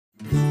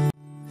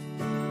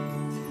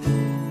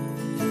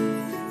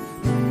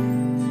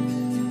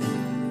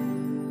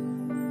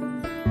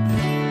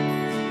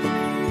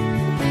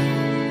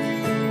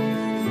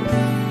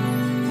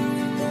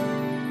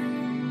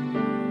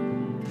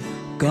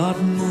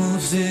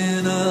moves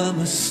in a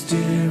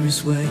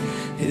mysterious way,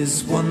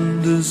 His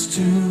wonders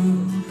to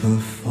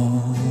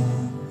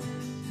perform.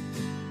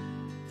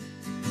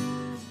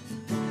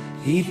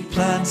 He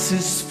plants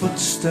His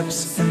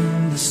footsteps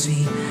in the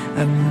sea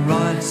and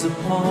rides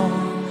upon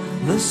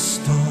the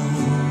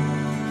storm.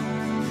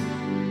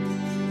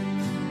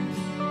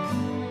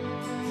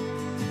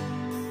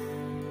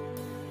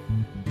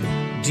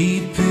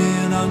 Deep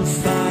in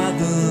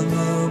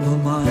unfathomable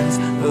minds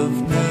of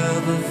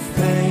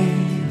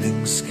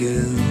never-failing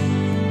skill,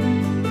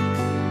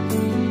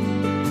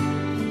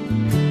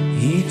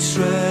 He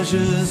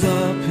treasures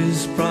up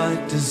His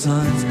bright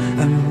designs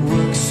and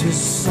works His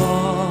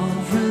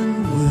sovereign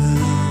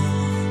will.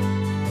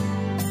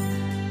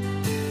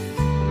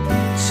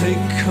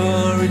 Take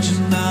courage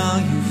now,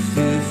 you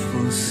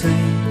fearful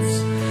saints.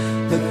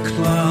 The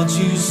clouds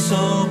you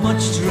so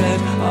much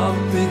dread are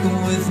big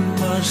with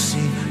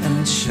mercy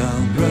and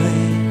shall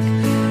break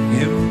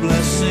in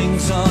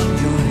blessings on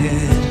your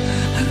head.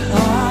 And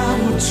I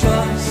will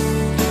trust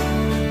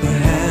the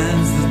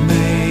hands that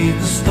made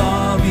the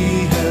starry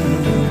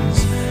heavens,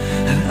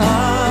 and I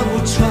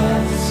will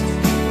trust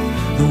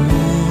the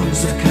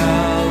wounds of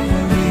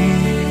Calvary.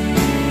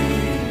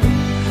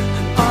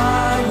 And I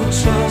will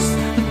trust,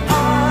 and I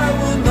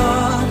will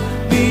not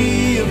be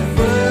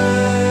afraid,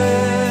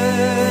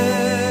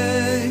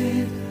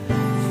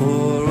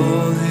 for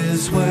all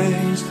His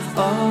ways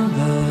are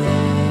love.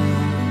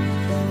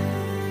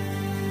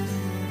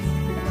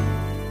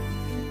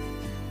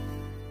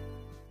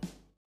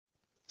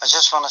 I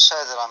just want to say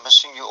that I'm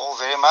missing you all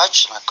very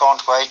much, and I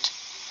can't wait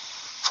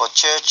for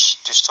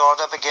church to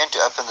start up again, to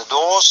open the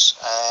doors,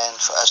 and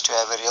for us to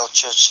have a real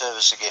church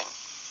service again.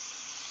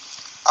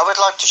 I would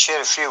like to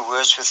share a few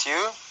words with you.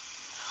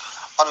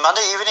 On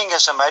Monday evening,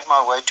 as I made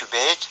my way to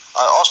bed,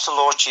 I asked the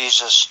Lord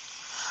Jesus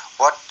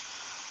what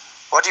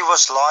He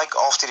was like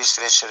after His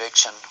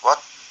resurrection,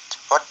 what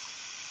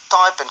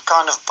type and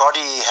kind of body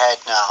He had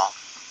now.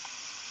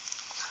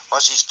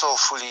 Was He still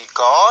fully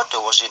God,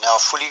 or was He now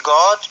fully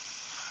God?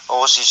 Or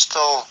was He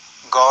still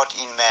God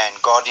in man,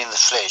 God in the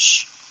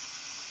flesh?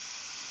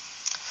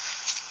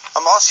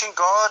 I'm asking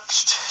God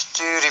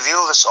to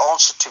reveal this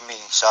answer to me.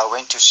 So I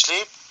went to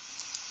sleep,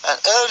 and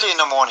early in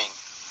the morning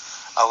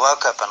I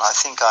woke up and I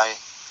think I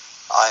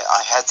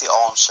had the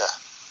answer.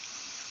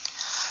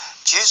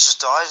 Jesus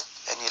died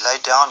and He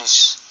laid down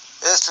His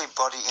earthly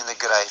body in the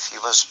grave. He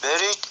was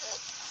buried,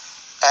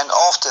 and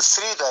after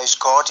 3 days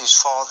God His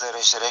Father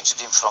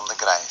resurrected Him from the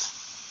grave.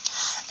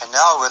 And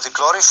now with the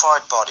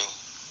glorified body,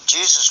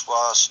 Jesus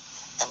was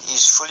and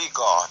is fully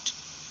God.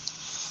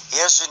 He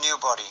has a new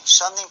body,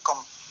 something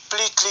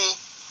completely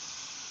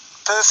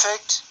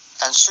perfect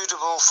and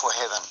suitable for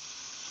heaven.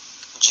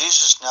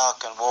 Jesus now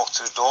can walk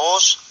through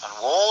doors and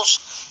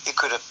walls. He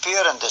could appear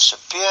and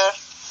disappear.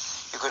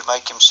 He could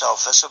make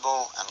Himself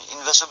visible and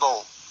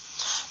invisible.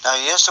 Now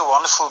here's the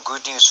wonderful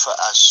good news for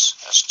us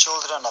as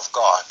children of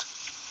God,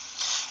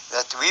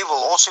 that we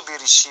will also be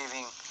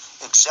receiving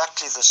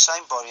exactly the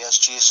same body as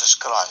Jesus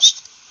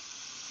Christ.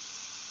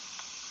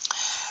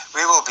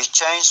 We will be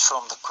changed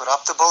from the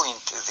corruptible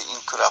into the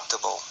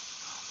incorruptible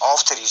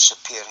after His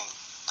appearing.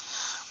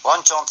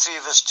 1 John 3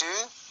 verse 2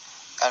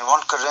 and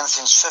 1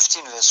 Corinthians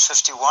 15 verse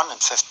 51 and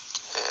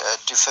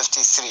to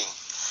 53.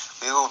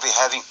 We will be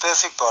having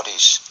perfect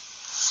bodies.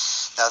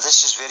 Now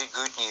this is very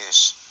good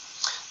news.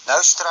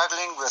 No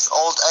struggling with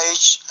old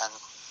age and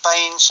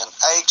pains and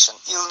aches and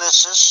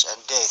illnesses and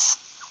death.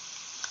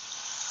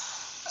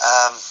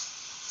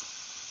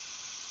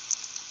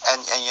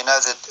 And you know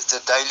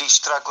the daily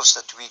struggles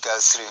that we go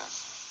through.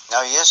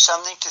 Now here's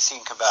something to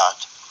think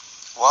about.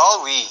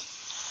 While we,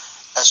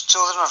 as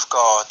children of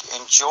God,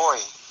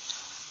 enjoy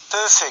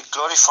perfect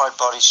glorified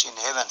bodies in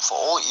heaven for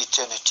all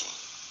eternity,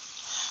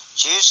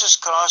 Jesus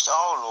Christ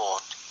our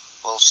Lord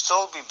will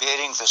still be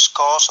bearing the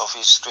scars of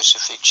His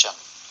crucifixion,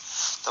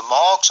 the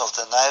marks of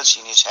the nails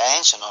in His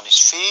hands and on His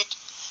feet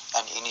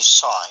and in His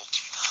side,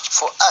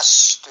 for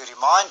us, to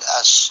remind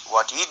us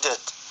what He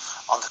did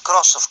on the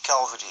cross of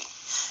Calvary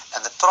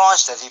and the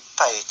price that He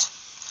paid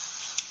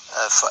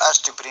for us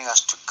to bring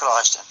us to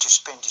Christ and to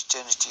spend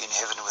eternity in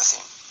heaven with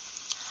Him.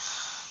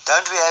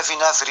 Don't we have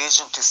enough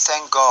reason to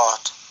thank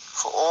God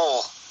for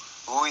all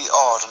who we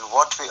are and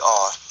what we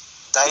are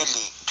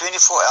daily,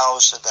 24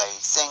 hours a day,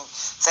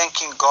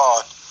 thanking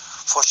God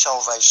for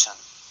salvation,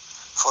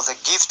 for the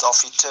gift of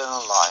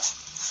eternal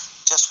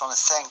life? Just want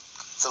to thank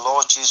the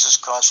Lord Jesus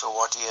Christ for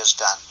what He has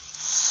done.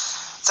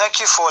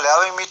 Thank you for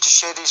allowing me to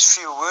share these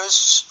few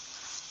words.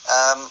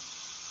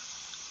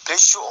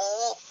 Bless you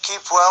all,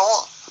 keep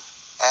well,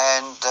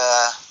 and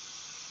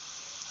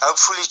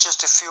hopefully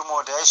just a few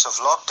more days of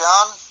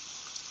lockdown,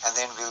 and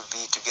then we'll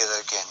be together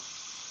again.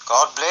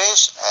 God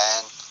bless,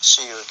 and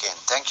see you again.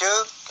 Thank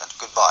you, and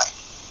goodbye.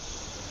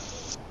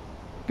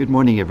 Good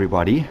morning,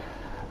 everybody.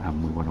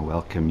 We want to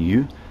welcome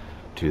you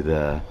to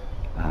the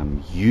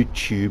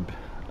YouTube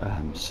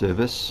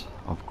service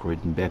of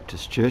Croydon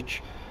Baptist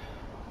Church.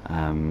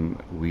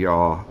 We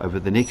are, over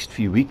the next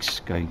few weeks,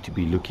 going to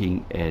be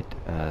looking at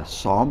a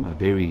psalm, a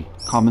very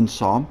common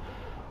psalm,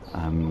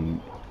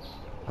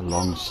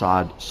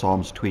 alongside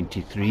Psalms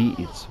 23.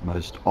 It's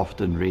most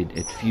often read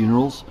at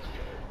funerals,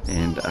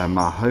 and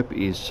my hope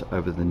is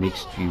over the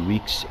next few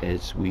weeks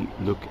as we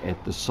look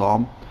at the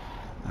psalm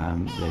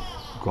that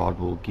God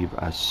will give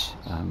us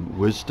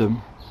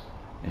wisdom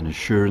and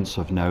assurance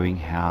of knowing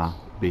how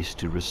best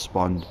to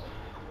respond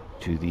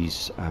to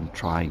these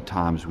trying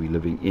times we're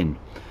living in.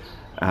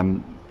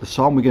 The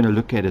psalm we're going to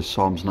look at is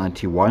Psalms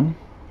 91,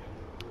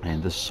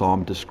 and this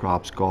psalm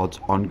describes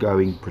God's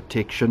ongoing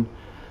protection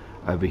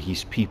over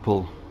his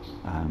people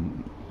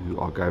who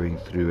are going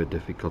through a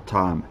difficult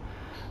time.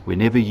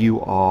 Whenever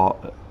you are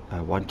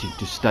wanting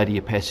to study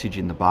a passage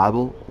in the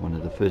Bible, one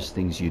of the first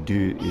things you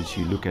do is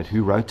you look at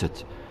who wrote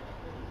it,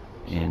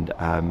 and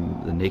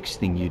the next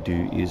thing you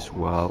do is,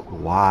 well,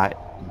 why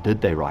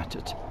did they write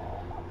it?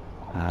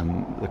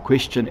 The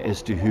question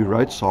as to who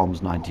wrote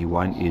Psalms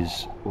 91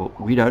 is, well,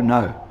 we don't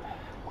know.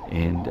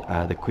 And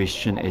the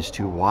question as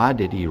to why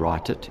did he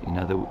write it,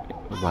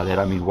 by that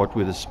I mean what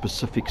were the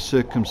specific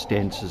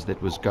circumstances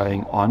that was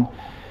going on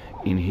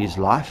in his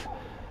life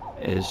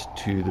as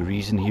to the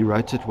reason he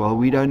wrote it, well,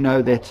 we don't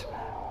know that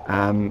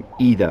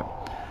either.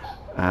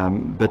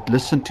 But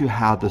listen to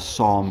how the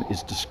psalm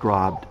is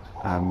described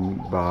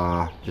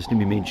by, just let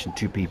me mention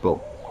two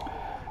people.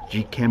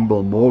 G.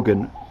 Campbell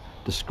Morgan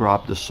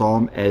described the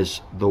psalm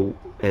as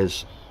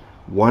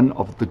one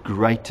of the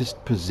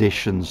greatest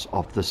possessions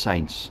of the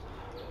saints.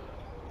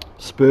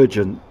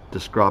 Spurgeon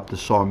described the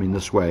psalm in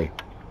this way: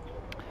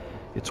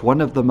 it's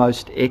one of the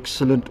most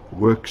excellent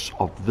works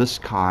of this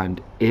kind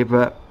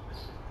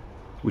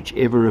which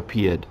ever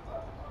appeared.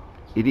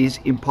 It is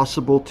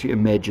impossible to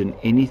imagine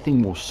anything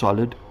more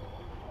solid,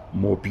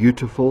 more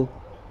beautiful,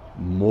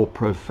 more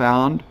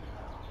profound,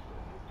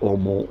 or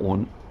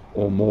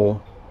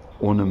more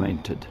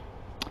ornamented.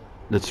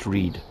 Let's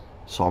read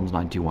Psalms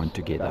 91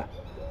 together.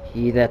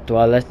 He that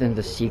dwelleth in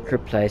the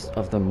secret place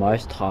of the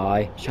Most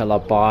High shall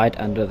abide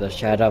under the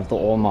shadow of the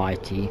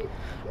Almighty.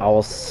 I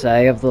will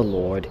say of the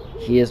Lord,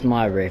 He is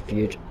my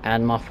refuge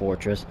and my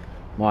fortress,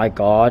 my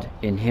God,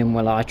 in Him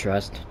will I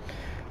trust.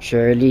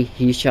 Surely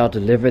He shall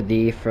deliver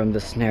thee from the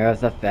snare of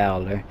the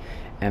fowler,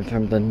 and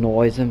from the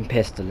noisome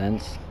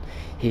pestilence.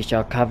 He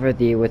shall cover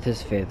thee with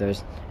His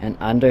feathers, and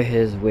under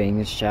His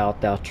wings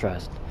shalt thou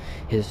trust.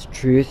 His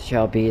truth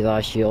shall be thy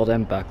shield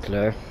and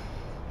buckler.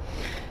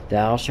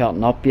 Thou shalt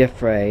not be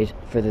afraid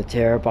for the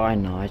terror by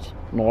night,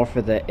 nor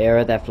for the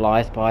arrow that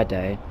flieth by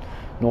day,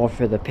 nor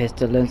for the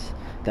pestilence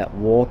that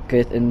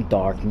walketh in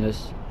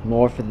darkness,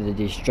 nor for the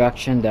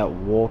destruction that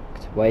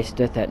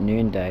wasteth at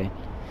noonday.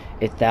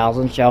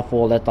 1,000 shall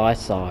fall at thy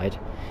side,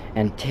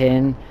 and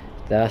 10,000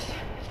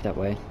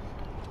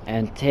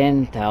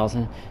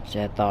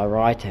 at thy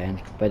right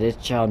hand, but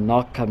it shall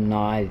not come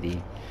nigh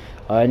thee.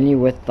 Only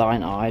with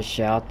thine eyes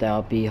shalt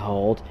thou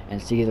behold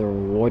and see the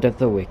reward of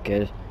the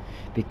wicked.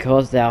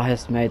 Because thou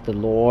hast made the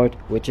Lord,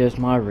 which is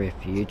my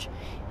refuge,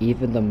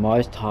 even the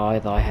Most High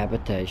thy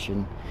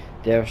habitation,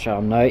 there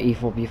shall no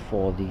evil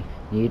befall thee,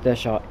 neither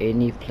shall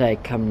any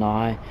plague come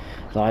nigh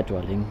thy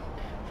dwelling.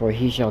 For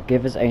he shall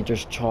give his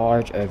angels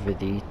charge over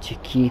thee, to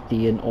keep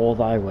thee in all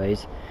thy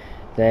ways.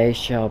 They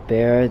shall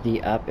bear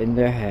thee up in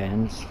their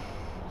hands,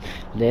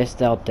 lest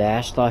thou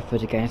dash thy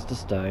foot against a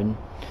stone.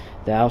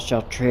 Thou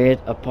shalt tread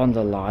upon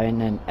the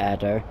lion and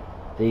adder,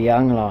 the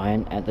young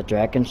lion and the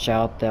dragon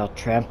shalt thou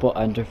trample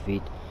under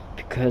feet.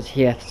 Because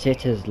he hath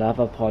set his love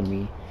upon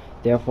me,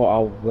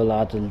 therefore will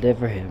I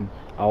deliver him.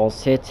 I will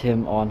set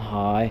him on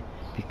high,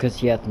 because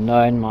he hath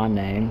known my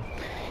name.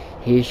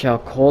 He shall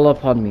call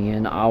upon me,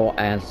 and I will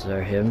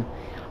answer him.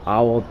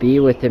 I will be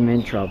with him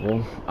in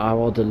trouble. I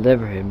will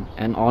deliver him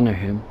and honor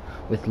him.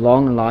 With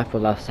long life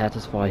will I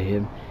satisfy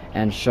him,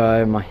 and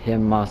show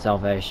him my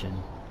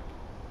salvation.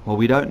 Well,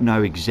 we don't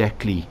know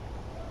exactly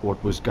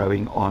what was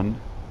going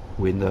on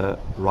when the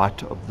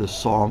writer of the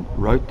psalm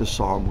wrote the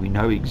psalm. We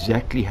know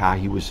exactly how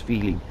he was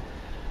feeling.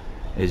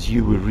 As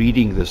you were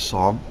reading the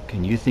psalm,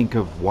 can you think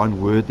of one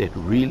word that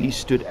really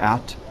stood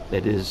out,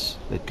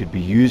 that could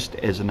be used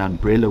as an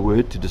umbrella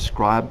word to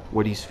describe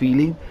what he's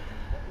feeling?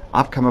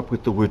 I've come up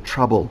with the word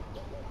trouble.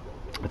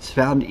 It's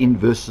found in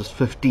verses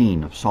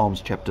 15 of Psalms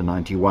chapter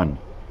 91.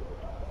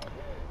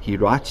 He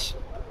writes,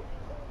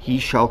 He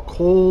shall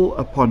call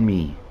upon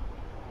me,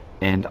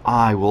 and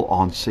I will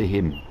answer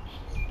him.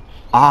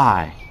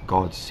 I,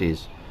 God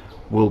says,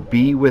 will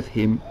be with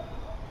him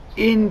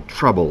in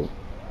trouble.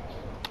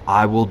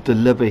 I will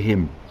deliver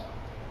him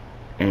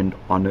and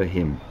honor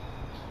him.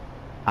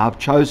 I've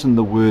chosen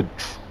the word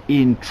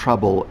in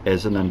trouble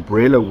as an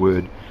umbrella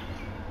word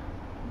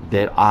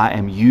that I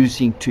am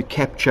using to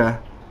capture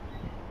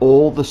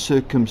all the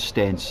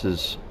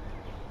circumstances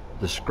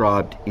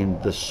described in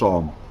the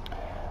psalm.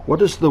 What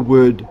does the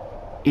word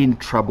in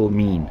trouble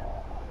mean?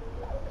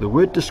 The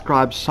word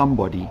describes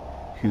somebody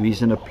who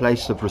is in a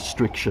place of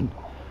restriction.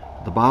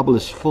 The Bible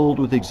is filled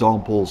with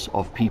examples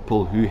of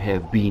people who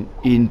have been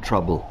in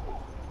trouble,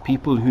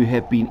 people who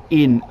have been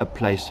in a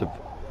place of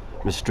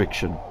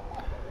restriction.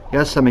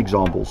 Here are some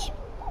examples.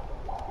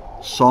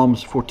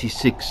 Psalms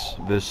 46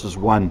 verses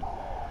 1.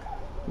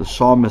 The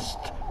psalmist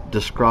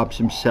describes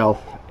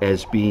himself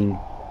as being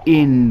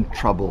in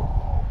trouble.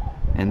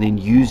 And then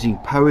using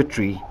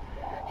poetry,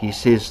 he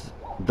says,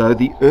 though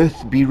the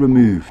earth be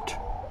removed,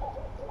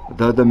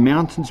 though the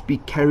mountains be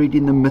carried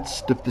in the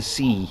midst of the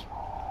sea,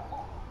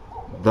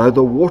 though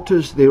the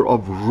waters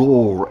thereof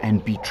roar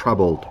and be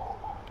troubled,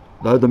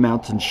 though the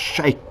mountains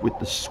shake with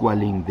the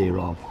swelling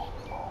thereof.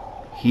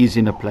 He's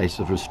in a place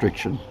of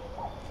restriction.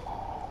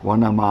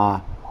 One of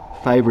my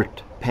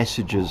favorite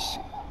passages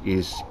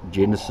is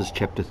Genesis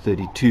chapter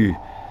 32.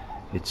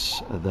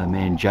 It's the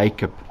man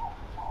Jacob.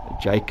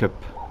 Jacob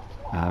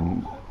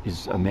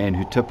is a man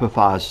who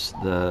typifies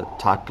the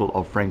title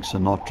of Frank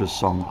Sinatra's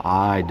song,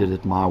 I Did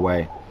It My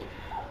Way.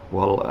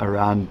 Well,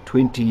 around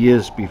 20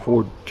 years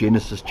before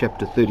Genesis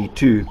chapter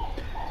 32,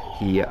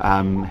 he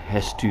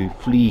has to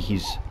flee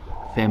his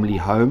family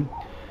home.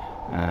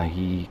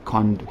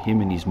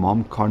 Him and his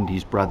mom conned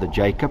his brother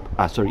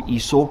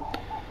Esau.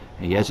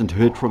 He hasn't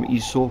heard from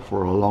Esau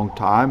for a long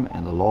time,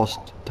 and the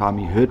last time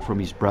he heard from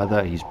his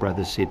brother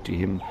said to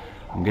him,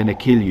 I'm going to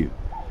kill you.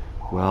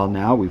 Well,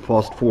 now we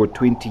fast forward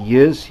 20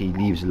 years, he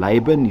leaves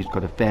Laban, he's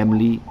got a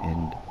family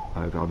and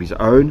of his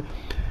own,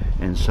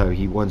 and so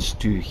he wants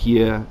to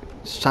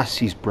suss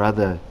his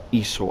brother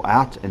Esau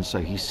out, and so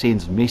he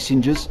sends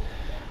messengers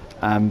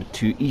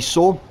to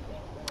Esau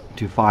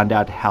to find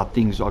out how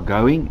things are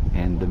going.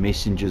 And the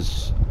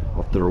messengers,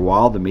 after a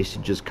while, the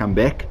messengers come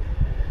back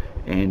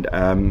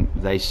and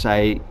they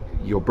say,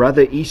 your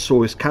brother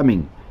Esau is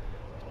coming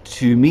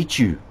to meet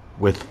you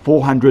with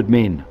 400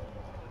 men.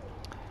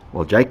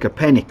 Well, Jacob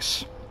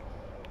panics.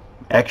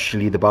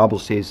 Actually, the Bible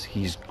says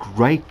he's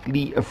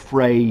greatly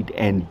afraid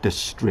and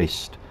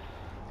distressed.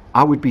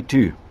 I would be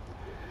too.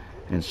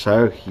 And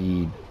so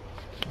he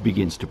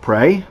begins to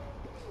pray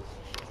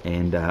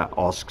and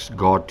asks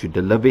God to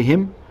deliver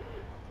him.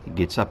 He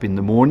gets up in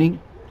the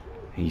morning.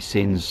 He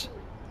sends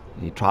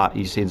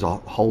a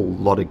whole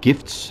lot of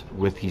gifts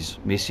with his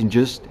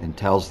messengers and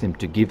tells them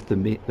to give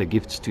the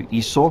gifts to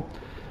Esau.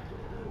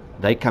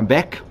 They come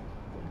back.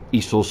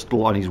 Esau's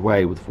still on his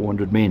way with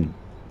 400 men.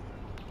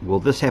 Well,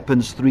 this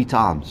happens 3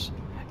 times.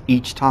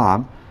 Each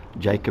time,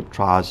 Jacob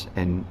tries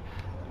and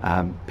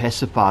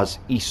pacifies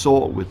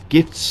Esau with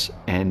gifts,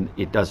 and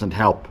it doesn't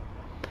help.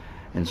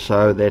 And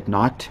so that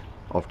night,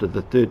 after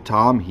the 3rd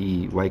time,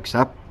 he wakes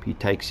up. He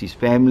takes his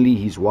family,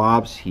 his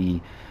wives, he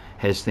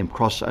has them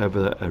cross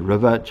over a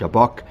river,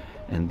 Jabbok,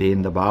 and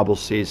then the Bible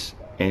says,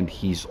 and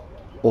he's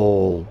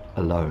all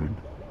alone.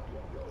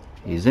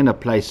 He's in a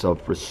place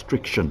of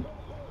restriction.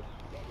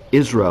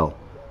 Israel,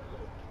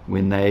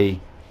 when they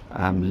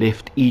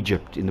left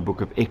Egypt in the book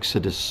of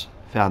Exodus,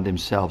 found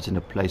themselves in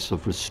a place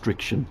of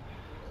restriction.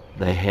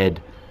 They had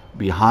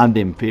behind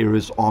them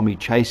Pharaoh's army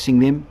chasing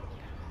them.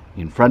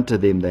 In front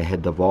of them they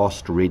had the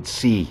vast Red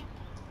Sea.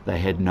 They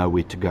had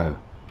nowhere to go.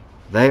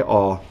 They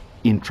are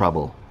in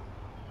trouble.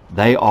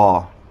 They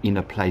are in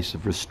a place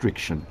of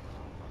restriction.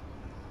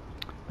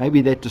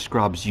 Maybe that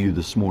describes you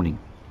this morning.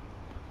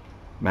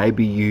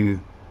 Maybe you're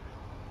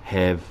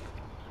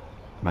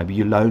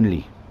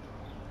lonely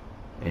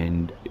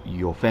and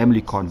your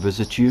family can't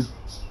visit you.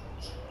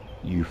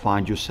 You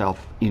find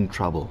yourself in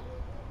trouble,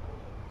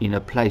 in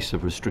a place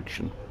of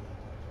restriction.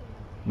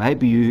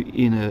 Maybe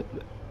you're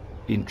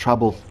in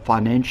trouble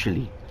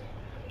financially.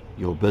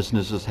 Your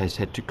business has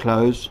had to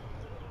close.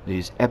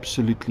 There's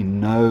absolutely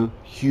no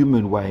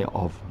human way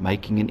of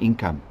making an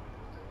income,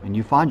 and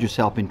you find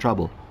yourself in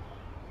trouble,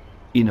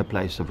 in a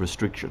place of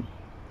restriction.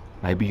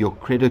 Maybe your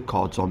credit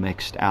cards are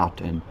maxed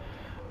out and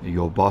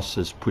your boss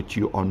has put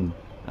you on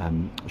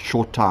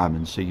short time,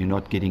 and so you're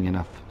not getting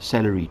enough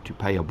salary to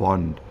pay a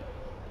bond.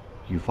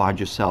 You find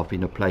yourself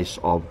in a place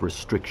of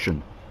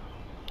restriction.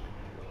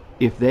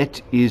 If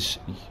that is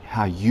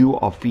how you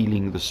are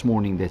feeling this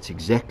morning, that's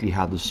exactly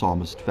how the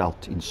psalmist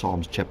felt in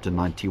Psalms chapter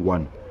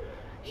 91.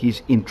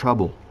 He's in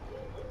trouble.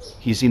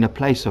 He's in a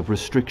place of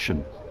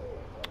restriction.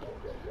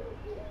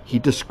 He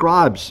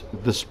describes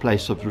this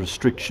place of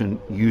restriction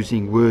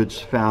using words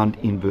found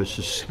in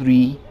verses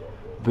 3,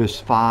 verse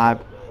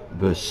 5,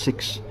 verse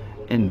 6,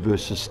 and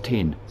verses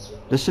 10.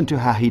 Listen to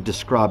how he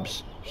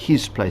describes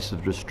his place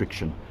of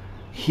restriction,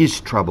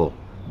 his trouble.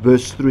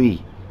 Verse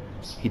 3,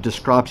 he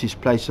describes his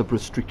place of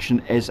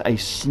restriction as a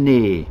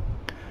snare.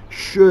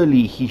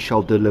 Surely he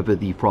shall deliver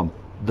thee from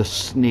the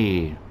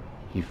snare.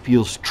 He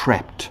feels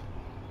trapped.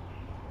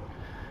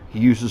 He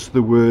uses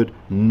the word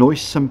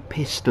noisome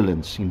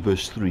pestilence in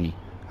verse 3,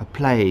 a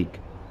plague.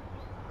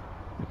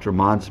 It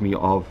reminds me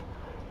of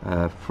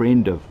a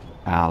friend of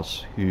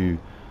ours who,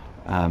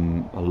 a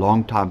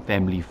long-time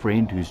family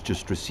friend who's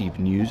just received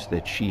news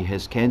that she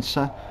has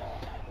cancer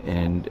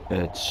and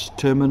it's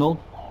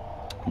terminal,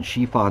 and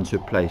she finds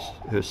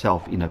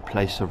herself in a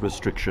place of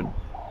restriction.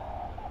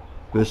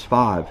 Verse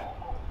 5,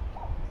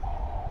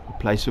 the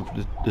place of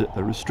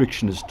the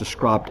restriction is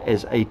described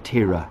as a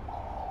terror.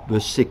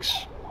 Verse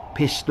 6,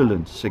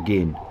 pestilence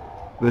again.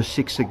 Verse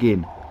 6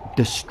 again,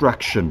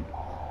 destruction.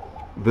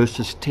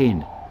 Verses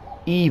 10,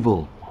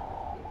 evil.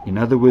 In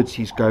other words,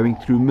 he's going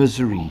through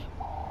misery,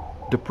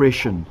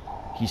 depression,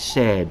 he's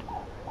sad.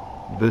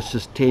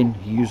 Verses 10,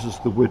 he uses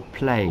the word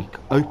plague,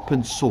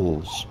 open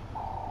sores.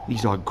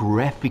 These are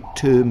graphic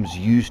terms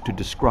used to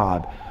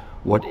describe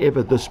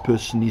whatever this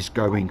person is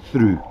going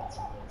through.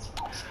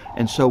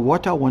 And so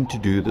what I want to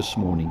do this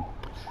morning,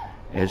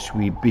 as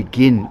we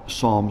begin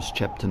Psalms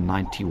chapter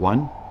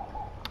 91,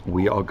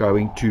 we are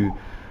going to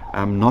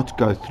not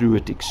go through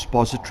it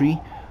expository.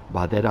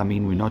 By that I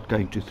mean we're not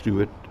going to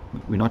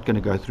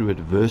go through it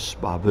verse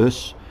by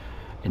verse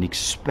and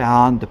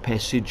expound the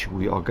passage.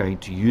 We are going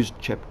to use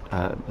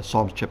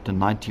Psalms chapter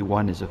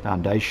 91 as a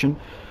foundation.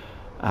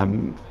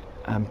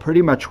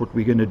 Pretty much what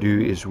we're going to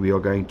do is we are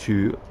going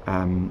to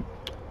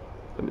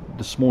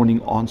this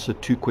morning answer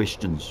two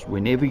questions.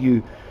 Whenever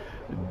you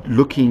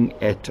looking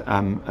at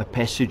a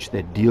passage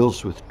that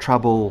deals with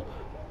trouble,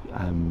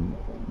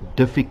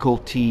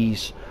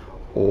 difficulties,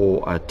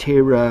 or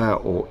terror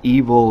or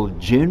evil,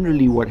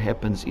 generally what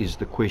happens is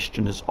the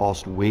question is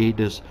asked, where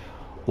does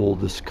all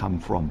this come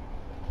from?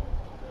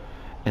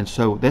 And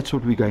so that's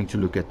what we're going to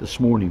look at this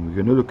morning. We're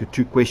going to look at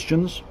two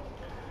questions.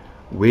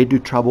 Where do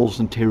troubles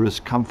and terrors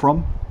come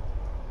from?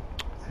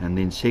 And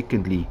then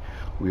secondly,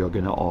 we are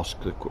going to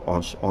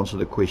answer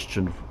the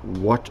question,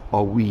 what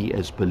are we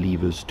as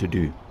believers to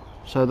do?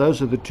 So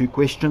those are the two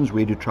questions.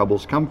 Where do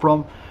troubles come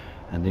from?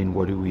 And then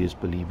what do we as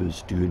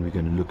believers do? And we're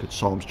going to look at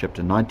Psalms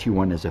chapter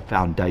 91 as a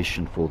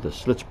foundation for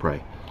this. Let's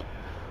pray.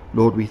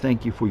 Lord, we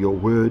thank you for your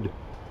word.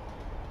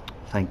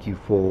 Thank you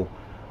for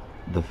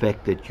the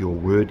fact that your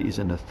word is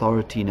an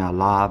authority in our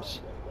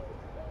lives,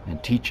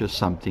 and teach us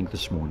something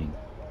this morning.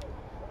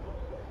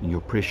 In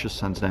your precious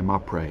Son's name I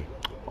pray.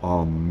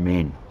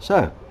 Amen.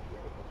 So,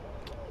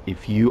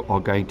 if you are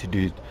going to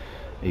do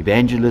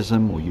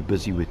evangelism, or you're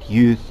busy with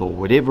youth, or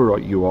whatever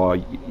you are,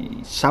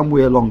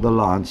 somewhere along the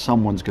line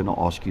someone's going to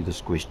ask you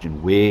this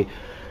question: where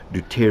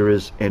do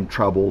terrors and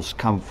troubles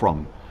come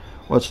from?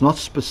 Well, it's not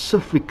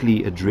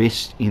specifically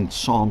addressed in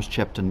Psalms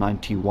chapter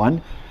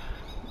 91.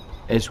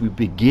 As we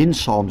begin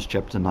Psalms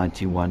chapter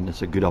 91,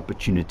 it's a good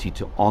opportunity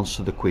to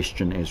answer the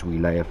question as we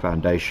lay a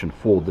foundation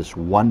for this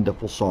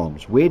wonderful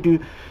Psalms. Where do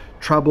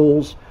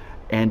troubles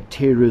and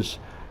terrors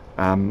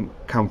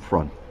come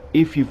from?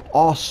 If you've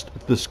asked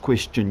this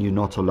question, you're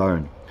not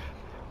alone.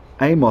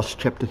 Amos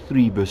chapter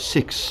 3 verse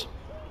 6,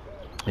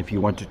 if you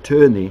want to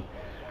turn there,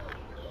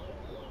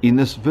 in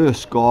this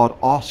verse God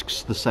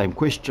asks the same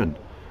question.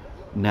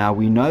 Now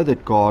we know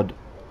that God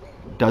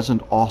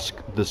doesn't ask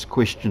this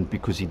question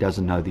because he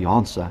doesn't know the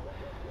answer.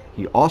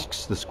 He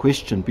asks this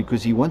question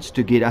because he wants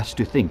to get us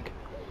to think.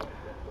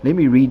 Let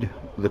me read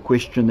the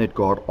question that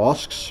God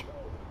asks.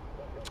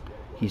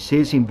 He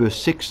says in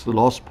verse 6, the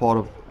last part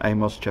of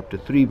Amos chapter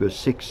 3 verse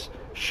 6,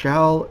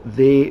 shall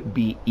there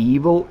be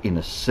evil in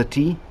a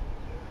city,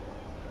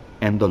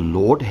 and the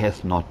Lord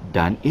hath not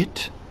done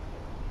it?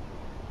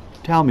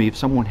 Tell me, if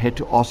someone had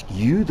to ask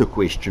you the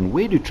question,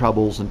 where do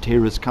troubles and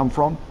terrors come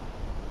from?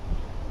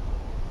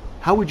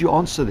 How would you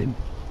answer them?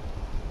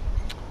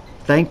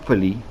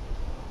 Thankfully,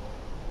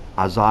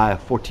 Isaiah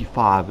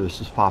 45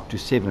 verses 5 to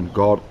 7,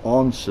 God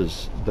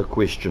answers the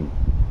question.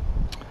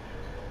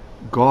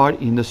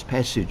 God in this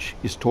passage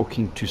is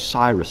talking to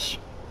Cyrus.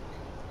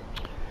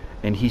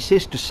 And he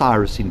says to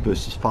Cyrus in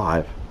verses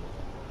 5,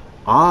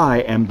 I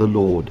am the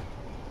Lord,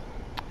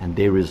 and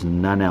there is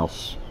none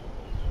else.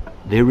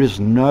 There is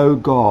no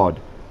God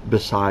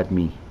beside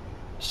me.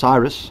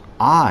 Cyrus,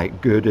 I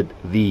girded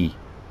thee,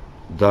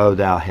 though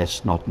thou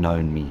hast not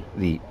known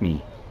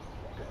me.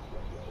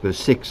 Verse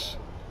 6,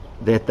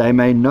 that they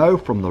may know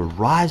from the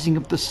rising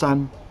of the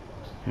sun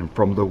and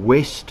from the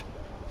west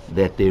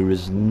that there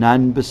is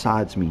none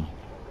besides me.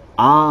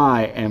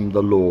 I am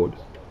the Lord,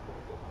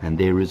 and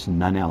there is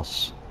none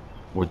else.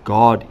 What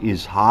God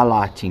is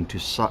highlighting to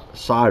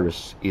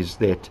Cyrus is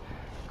that,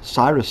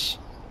 Cyrus,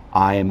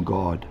 I am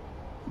God.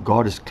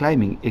 God is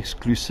claiming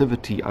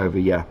exclusivity over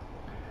here.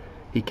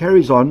 He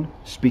carries on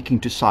speaking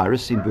to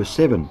Cyrus in verse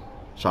 7.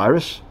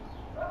 Cyrus,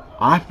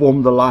 I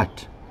form the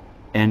light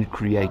and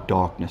create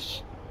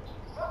darkness.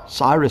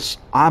 Cyrus,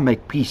 I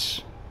make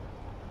peace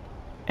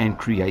and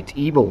create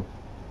evil.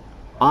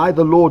 I,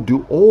 the Lord,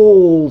 do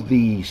all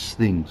these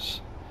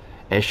things.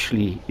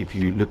 Ashley, if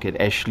you look at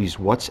Ashley's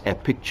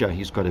WhatsApp picture,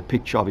 he's got a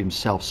picture of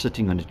himself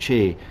sitting on a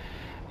chair,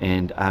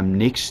 and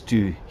next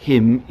to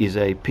him is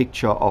a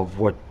picture of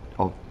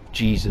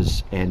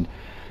Jesus, and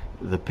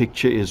the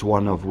picture is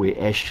one of where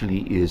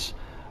Ashley is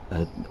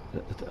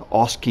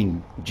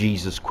asking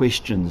Jesus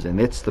questions, and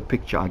that's the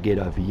picture I get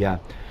over here.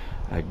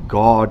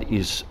 God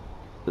is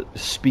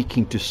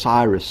speaking to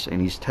Cyrus, and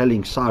he's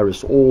telling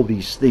Cyrus all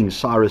these things.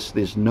 Cyrus,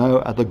 there's no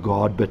other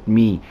God but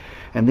me.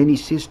 And then he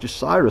says to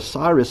Cyrus,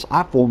 Cyrus,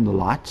 I formed the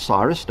light.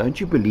 Cyrus, don't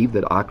you believe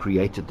that I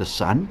created the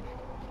sun?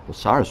 Well,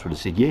 Cyrus would have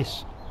said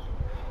yes.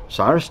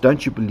 Cyrus,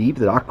 don't you believe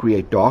that I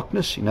create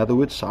darkness? In other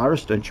words,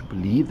 Cyrus, don't you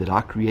believe that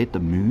I create the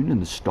moon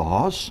and the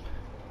stars?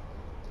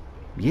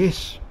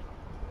 Yes.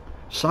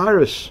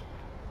 Cyrus,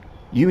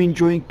 you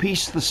enjoying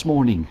peace this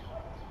morning?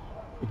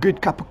 A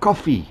good cup of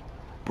coffee?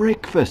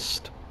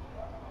 Breakfast?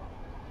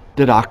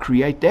 Did I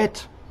create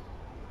that?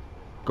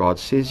 God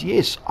says,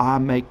 yes, I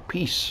make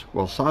peace.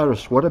 Well,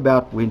 Cyrus, what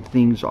about when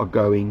things are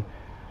when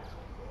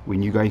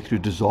you're going through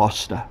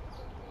disaster,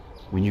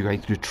 when you're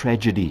going through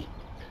tragedy,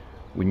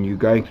 when you're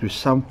going through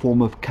some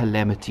form of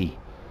calamity,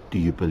 do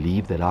you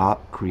believe that I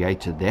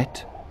created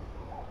that?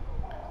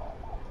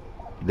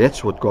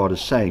 That's what God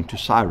is saying to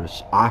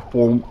Cyrus. I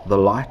form the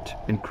light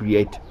and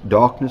create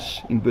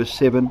darkness in verse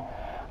 7.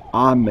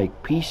 I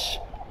make peace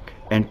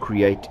and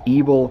create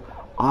evil.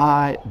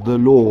 I, the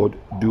Lord,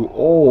 do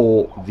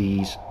all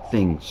these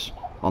things.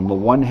 On the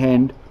one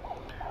hand,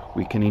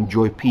 we can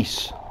enjoy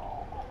peace.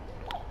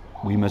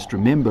 We must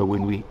remember,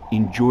 when we're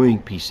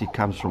enjoying peace, it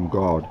comes from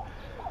God.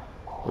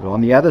 But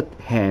on the other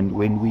hand,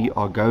 when we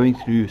are going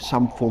through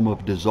some form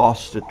of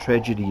disaster,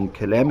 tragedy, and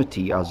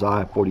calamity,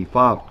 Isaiah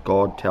 45,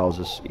 God tells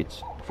us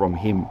it's from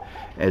Him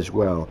as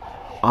well.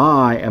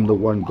 I am the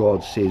one,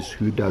 God says,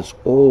 who does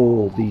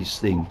all these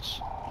things.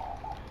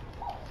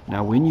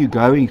 Now, when you're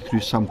going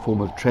through some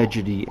form of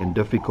tragedy and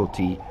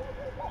difficulty,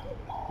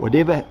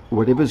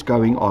 whatever's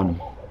going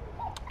on,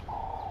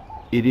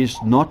 it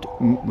is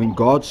not, when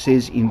God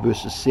says in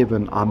verses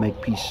 7, I make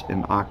peace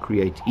and I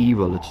create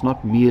evil, it's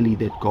not merely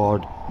that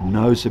God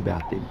knows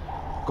about them.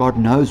 God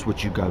knows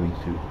what you're going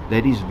through.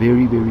 That is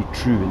very, very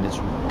true, and it's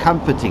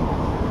comforting.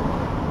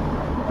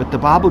 But the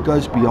Bible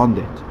goes beyond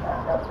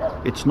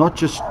that. It's not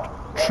just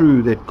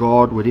true that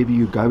God, whatever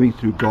you're going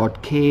through,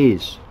 God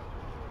cares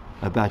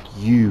about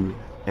you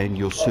and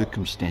your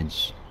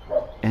circumstance.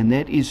 And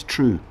that is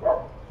true.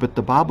 But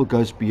the Bible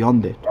goes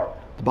beyond that.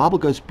 The Bible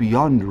goes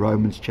beyond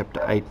Romans chapter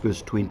 8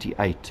 verse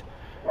 28.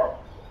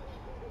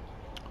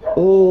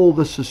 All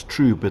this is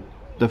true, but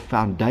the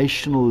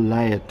foundational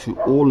layer to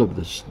all of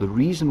this, the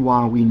reason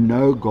why we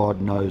know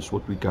God knows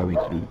what we're going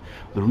through,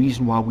 the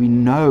reason why we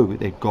know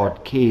that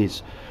God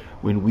cares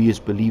when we as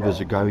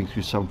believers are going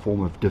through some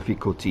form of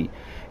difficulty,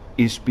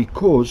 is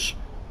because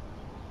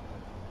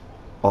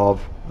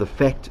of the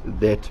fact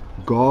that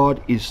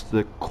God is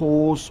the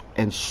cause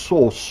and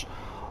source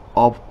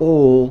of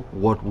all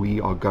what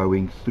we are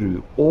going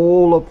through.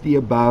 All of the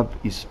above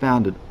is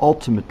founded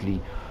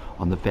ultimately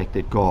on the fact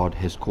that God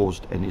has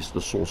caused and is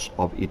the source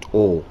of it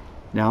all.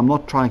 Now, I'm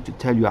not trying to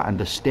tell you I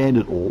understand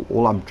it all.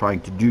 All I'm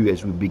trying to do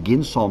as we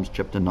begin Psalms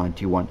chapter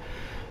 91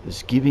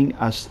 is giving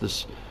us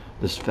this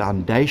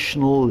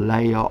foundational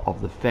layer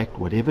of the fact,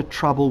 whatever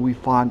trouble we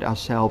find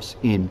ourselves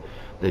in,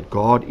 that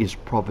God is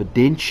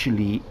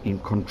providentially in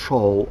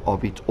control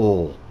of it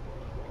all.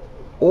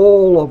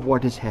 All of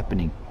what is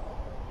happening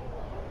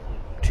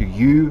to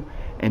you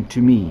and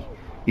to me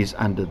is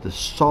under the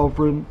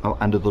sovereign, or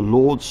under the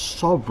Lord's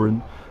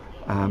sovereign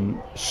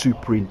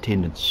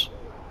superintendence.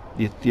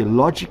 The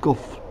theological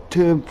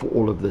term for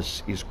all of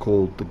this is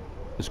called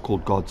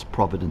God's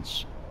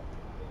providence.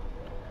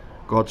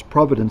 God's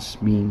providence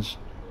means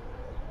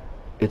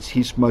it's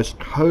His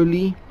most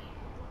holy,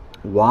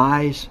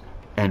 wise,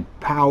 and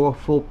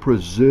powerful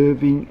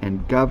preserving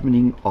and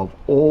governing of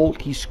all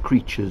His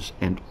creatures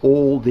and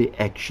all their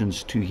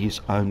actions to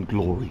His own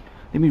glory.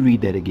 Let me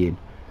read that again.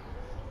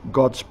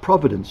 God's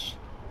providence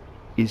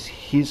is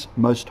His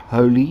most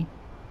holy,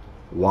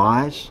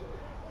 wise,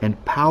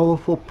 and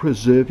powerful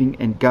preserving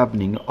and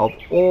governing of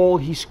all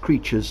His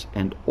creatures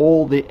and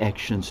all their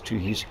actions to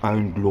His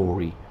own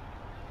glory.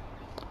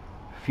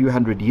 A few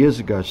hundred years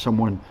ago,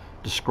 someone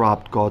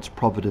described God's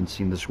providence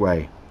in this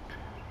way.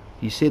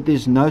 He said,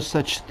 there's no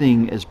such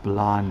thing as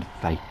blind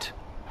fate,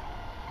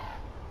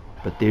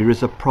 but there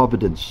is a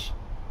providence,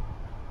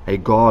 a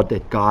God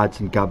that guides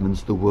and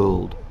governs the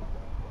world.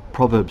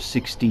 Proverbs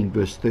 16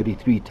 verse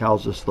 33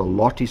 tells us the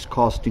lot is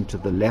cast into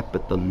the lap,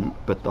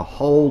 but the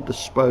whole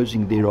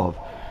disposing thereof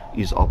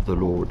is of the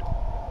Lord.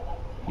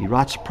 He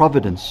writes,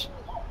 providence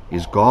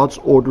is God's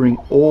ordering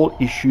all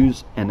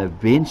issues and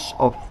events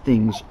of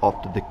things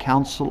after the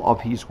counsel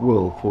of His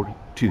will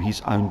to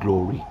His own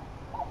glory.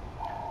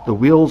 The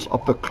wheels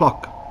of the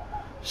clock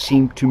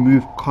seem to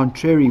move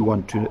contrary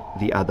one to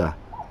the other,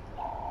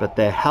 but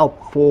they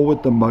help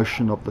forward the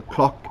motion of the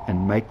clock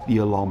and make the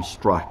alarm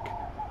strike.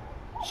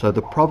 So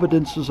the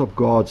providences of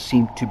God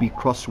seem to be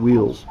cross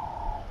wheels,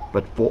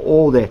 but for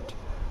all that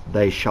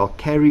they shall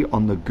carry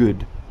on the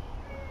good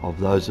of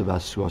those of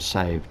us who are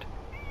saved.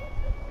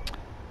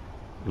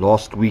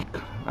 Last week,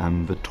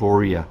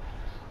 Victoria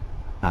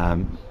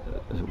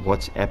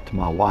WhatsApped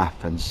my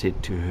wife and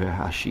said to her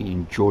how she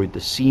enjoyed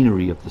the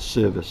scenery of the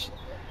service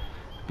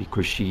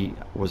because she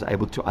was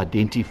able to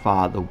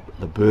identify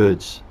the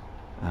birds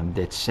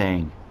that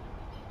sang.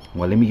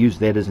 Well, let me use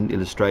that as an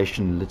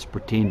illustration. Let's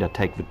pretend I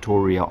take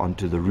Victoria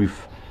onto the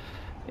roof,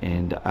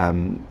 and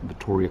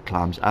Victoria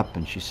climbs up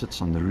and she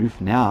sits on the roof.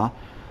 Now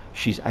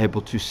she's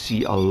able to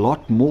see a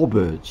lot more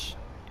birds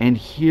and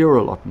hear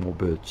a lot more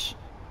birds.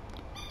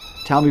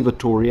 Tell me,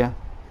 Victoria,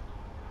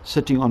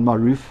 sitting on my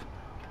roof,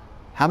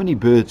 how many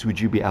birds would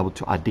you be able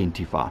to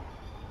identify?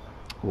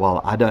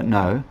 Well, I don't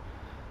know,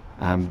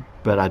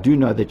 but I do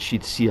know that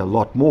she'd see a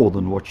lot more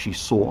than what she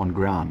saw on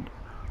ground.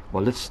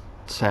 Well, let's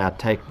say I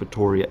take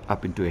Victoria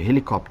up into a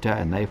helicopter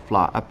and they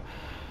fly up,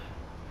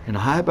 and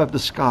high above the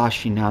sky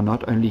she now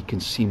not only can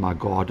see my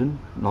garden,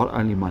 not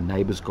only my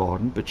neighbor's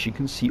garden, but she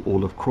can see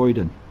all of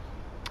Croydon.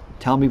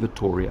 Tell me,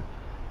 Victoria,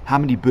 how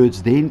many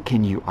birds then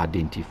can you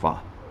identify?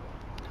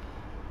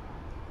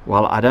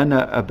 Well, I don't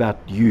know about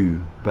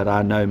you, but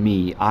I know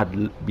me.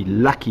 I'd be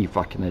lucky if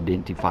I can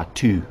identify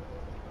two.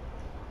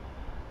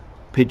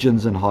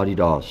 Pigeons and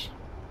hardy-dars.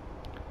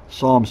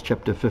 Psalms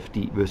chapter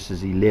 50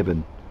 verses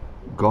 11.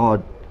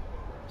 God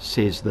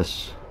says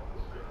this: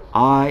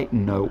 I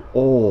know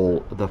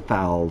all the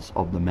fowls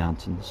of the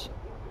mountains,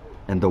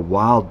 and the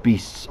wild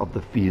beasts of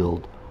the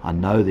field. I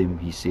know them,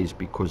 he says,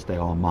 because they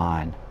are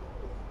mine.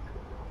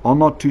 Are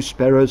not 2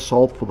 sparrows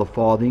sold for a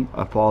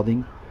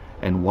farthing,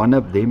 and one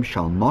of them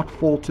shall not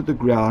fall to the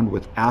ground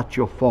without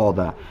your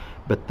Father,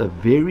 but the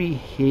very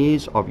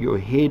hairs of your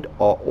head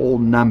are all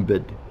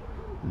numbered.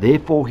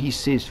 Therefore he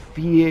says,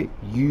 fear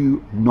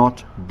you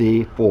not,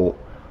 therefore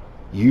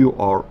you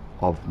are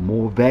of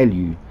more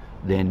value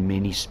than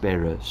many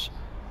sparrows.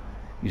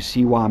 You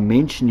see why I'm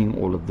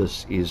mentioning all of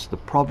this is the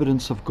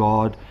providence of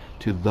God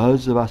to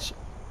those of us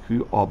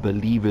who are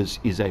believers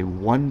is a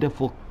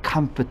wonderful,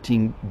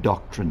 comforting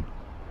doctrine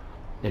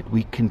that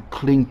we can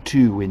cling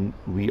to when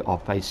we are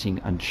facing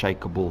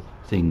unshakable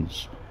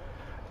things.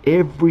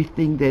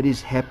 Everything that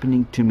is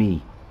happening to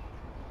me,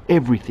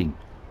 everything,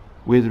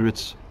 whether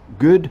it's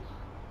good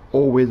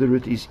or whether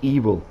it is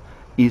evil,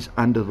 is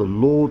under the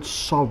Lord's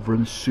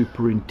sovereign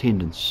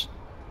superintendence.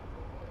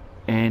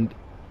 And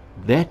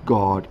that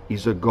God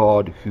is a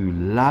God who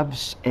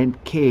loves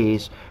and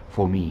cares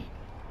for me.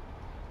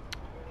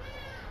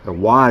 A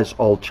wise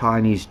old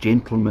Chinese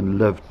gentleman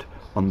lived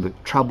on the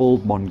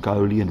troubled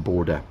Mongolian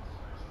border.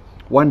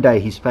 One day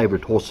his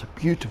favorite horse, a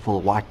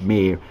beautiful white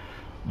mare,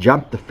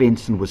 jumped the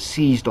fence and was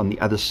seized on the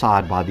other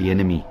side by the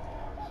enemy.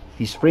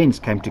 His friends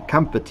came to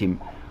comfort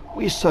him.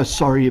 We're so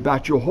sorry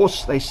about your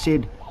horse, they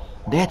said.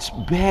 That's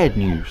bad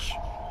news.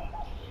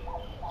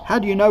 How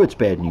do you know it's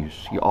bad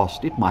news? He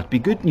asked. It might be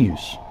good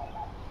news.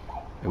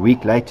 A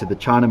week later the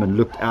Chinaman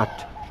looked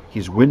out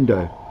his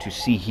window to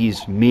see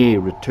his mare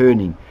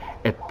returning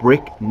at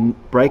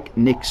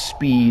breakneck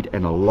speed,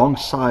 and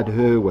alongside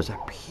her was a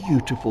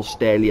beautiful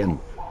stallion.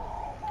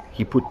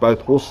 He put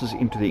both horses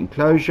into the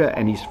enclosure,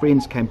 and his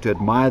friends came to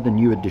admire the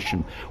new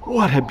addition.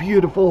 What a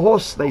beautiful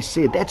horse, they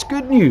said. That's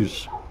good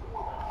news.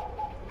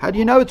 How do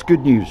you know it's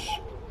good news?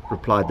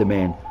 Replied the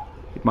man.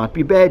 It might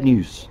be bad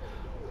news.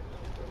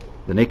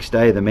 The next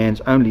day the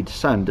man's only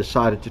son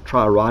decided to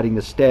try riding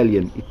the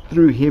stallion. It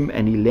threw him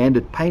and he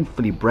landed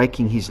painfully,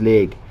 breaking his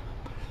leg.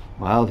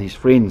 Well, his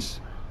friends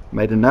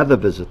made another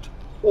visit,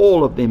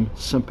 all of them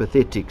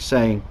sympathetic,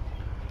 saying,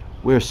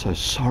 we're so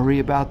sorry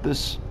about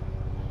this.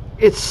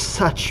 It's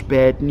such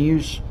bad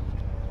news.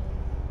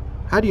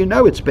 How do you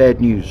know it's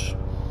bad news?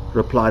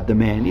 Replied the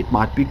man. It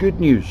might be good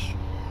news.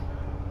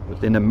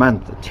 Within a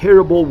month, a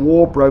terrible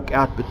war broke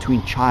out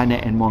between China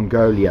and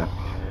Mongolia.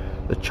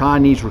 The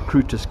Chinese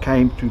recruiters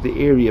came to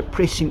the area,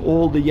 pressing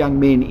all the young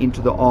men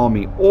into the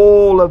army.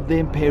 All of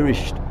them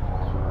perished,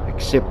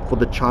 except for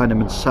the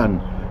Chinaman's son,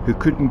 who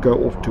couldn't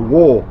go off to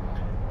war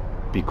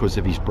because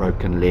of his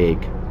broken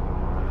leg.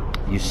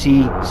 You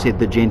see, said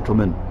the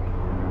gentleman,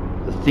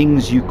 the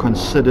things you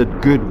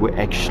considered good were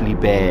actually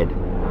bad,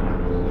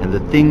 and the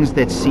things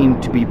that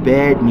seemed to be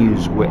bad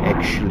news were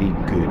actually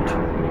good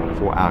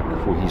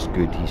for his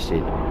good, he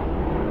said.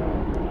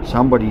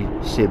 Somebody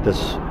said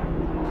this: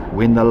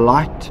 when the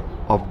light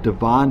of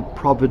divine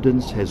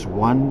providence has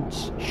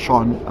once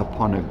shone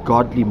upon a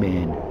godly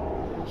man,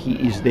 he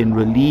is then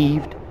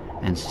relieved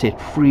and set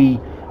free,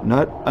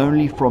 not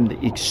only from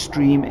the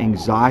extreme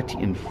anxiety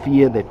and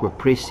fear that were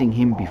pressing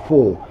him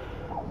before,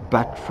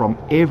 but from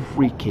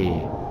every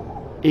care.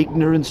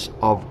 Ignorance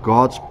of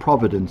God's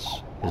providence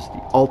is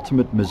the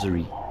ultimate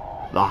misery.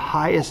 The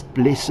highest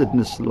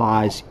blessedness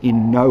lies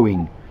in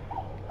knowing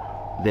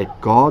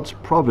that God's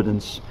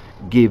providence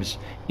gives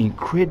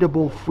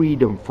incredible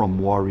freedom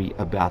from worry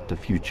about the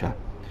future.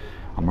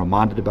 I'm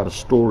reminded about a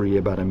story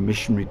about a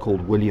missionary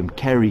called William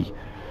Carey,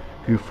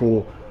 who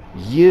for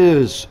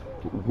years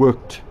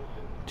worked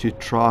to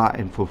try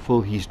and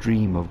fulfill his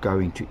dream of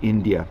going to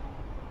India.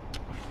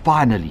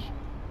 Finally,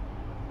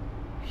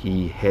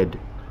 he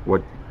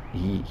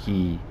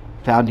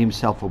found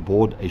himself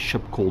aboard a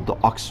ship called the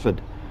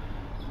Oxford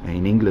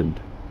in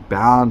England,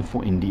 bound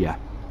for India.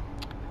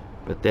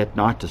 But that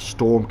night a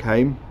storm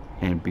came,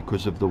 and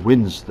because of the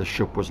winds the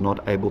ship was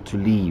not able to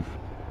leave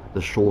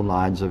the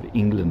shorelines of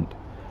England.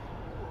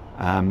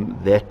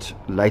 That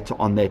later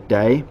on that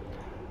day,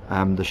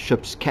 the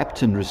ship's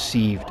captain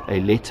received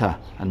a letter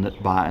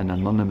by an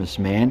anonymous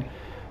man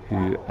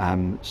who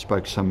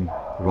spoke some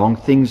wrong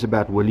things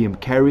about William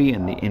Carey,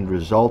 and the end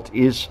result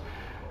is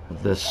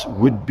this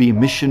would-be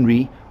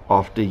missionary,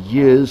 after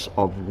years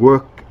of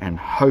work and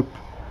hope,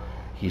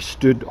 he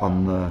stood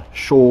on the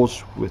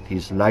shores with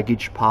his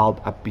luggage piled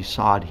up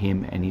beside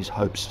him and his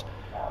hopes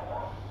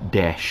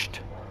dashed.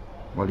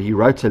 Well, he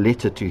wrote a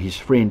letter to his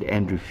friend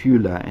Andrew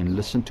Fuller, and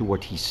listen to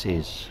what he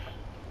says.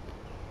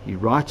 He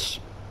writes,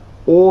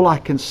 all I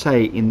can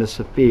say in this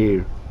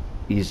affair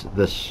is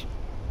this: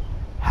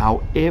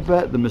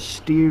 however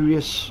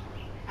mysterious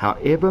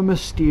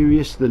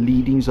the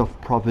leadings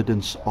of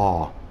providence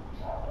are,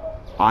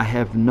 I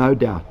have no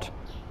doubt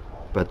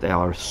but they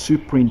are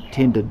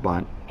superintended by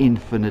an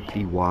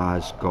infinitely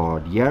wise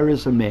God. Here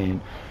is a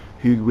man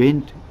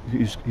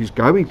who's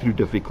going through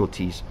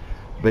difficulties,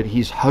 but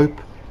his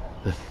hope,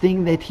 the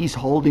thing that he's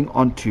holding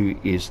on to,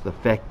 is the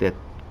fact that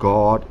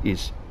God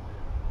is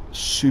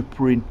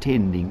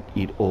superintending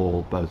it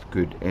all, both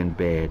good and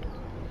bad.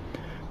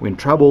 When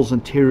troubles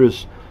and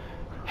terrors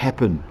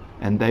happen,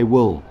 and they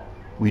will,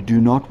 we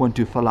do not want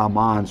to fill our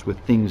minds with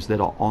things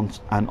that are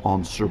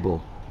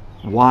unanswerable.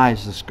 Why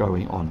is this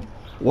going on?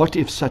 What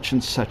if such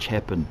and such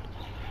happened?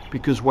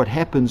 Because what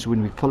happens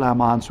when we fill our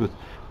minds with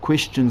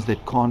questions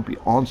that can't be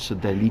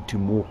answered, they lead to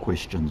more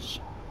questions.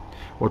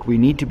 What we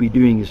need to be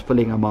doing is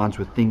filling our minds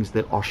with things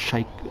that are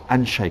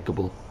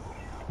unshakable,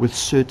 with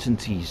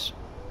certainties,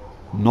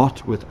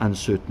 not with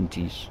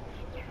uncertainties.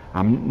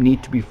 I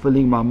need to be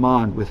filling my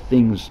mind with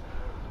things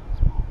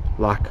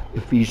like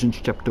Ephesians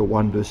chapter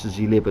 1 verses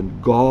 11.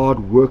 God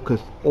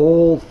worketh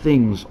all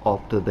things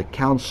after the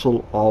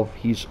counsel of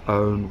his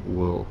own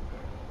will.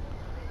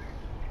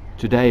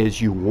 Today, as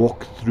you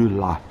walk through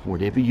life,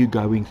 whatever you're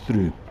going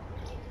through,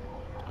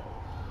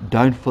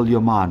 don't fill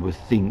your mind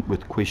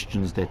with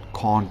questions that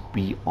can't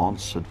be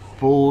answered.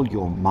 Fill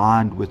your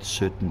mind with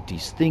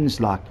certainties,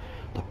 things like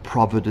the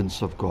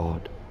providence of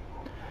God.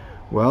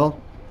 Well,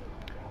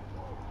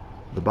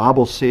 the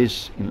Bible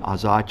says in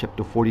Isaiah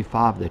chapter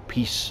 45 that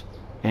peace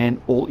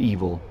and all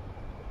evil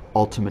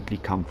ultimately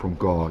come from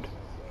God.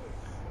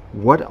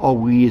 What are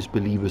we as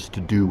believers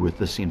to do with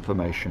this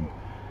information?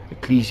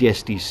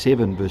 Ecclesiastes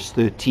 7 verse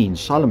 13,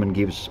 Solomon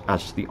gives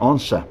us the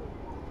answer.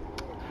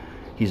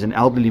 He's an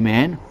elderly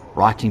man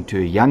writing to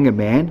a younger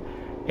man,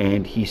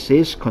 and he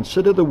says,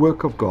 "Consider the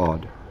work of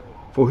God,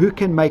 for who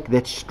can make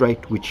that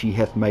straight which he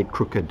hath made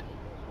crooked?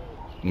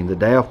 In the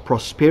day of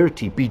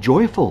prosperity be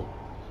joyful,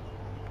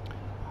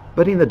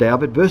 but in the day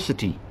of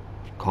adversity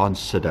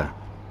consider.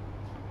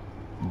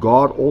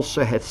 God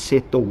also hath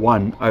set the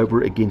one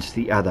over against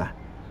the other,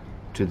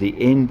 to the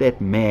end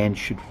that man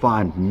should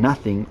find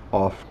nothing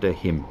after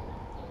him."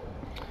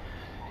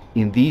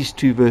 In these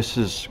two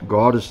verses,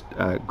 God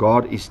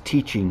is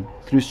teaching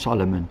through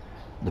Solomon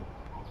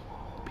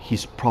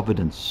his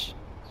providence.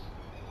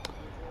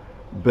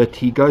 But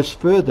he goes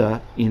further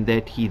in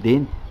that he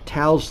then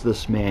tells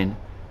this man,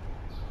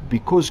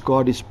 because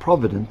God is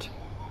provident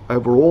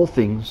over all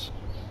things,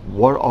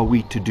 what are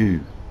we to do?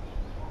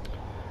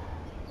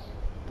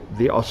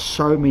 There are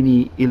so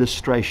many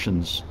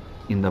illustrations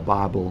in the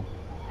Bible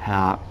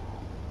how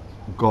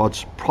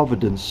God's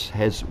providence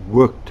has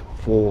worked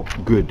for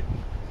good.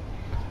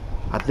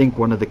 I think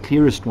one of the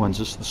clearest ones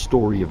is the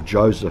story of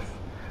Joseph.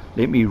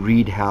 Let me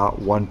read how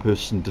one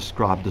person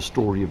described the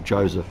story of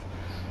Joseph.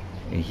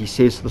 And he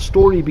says the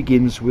story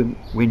begins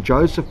when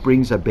Joseph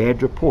brings a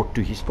bad report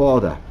to his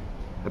father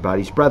about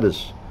his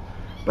brothers.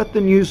 But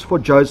the news for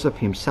Joseph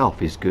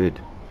himself is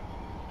good.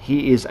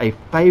 He is a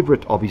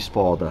favorite of his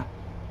father,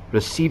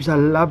 receives a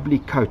lovely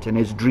coat and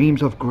has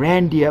dreams of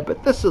grandeur,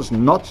 but this is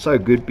not so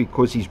good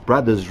because his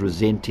brothers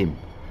resent him,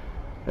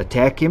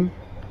 attack him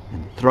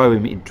and throw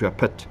him into a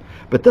pit.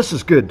 But this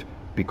is good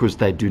because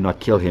they do not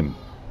kill him.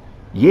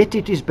 Yet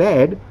it is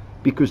bad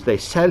because they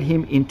sell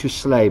him into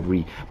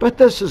slavery. But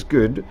this is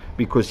good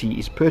because he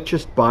is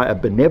purchased by a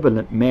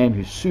benevolent man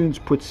who soon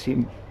puts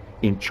him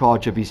in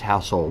charge of his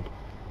household.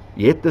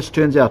 Yet this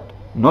turns out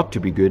not to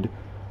be good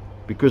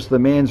because the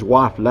man's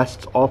wife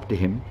lusts after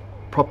him,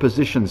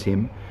 propositions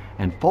him,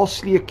 and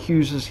falsely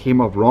accuses him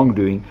of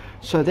wrongdoing,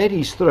 so that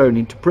he is thrown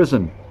into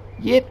prison.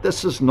 Yet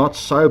this is not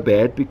so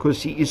bad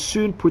because he is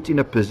soon put in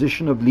a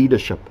position of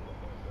leadership,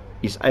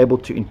 is able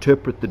to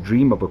interpret the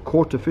dream of a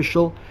court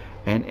official,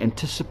 and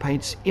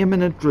anticipates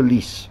imminent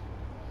release.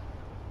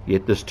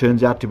 Yet this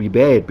turns out to be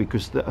bad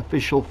because the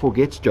official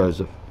forgets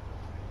Joseph.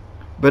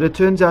 But it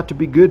turns out to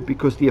be good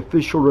because the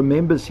official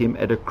remembers him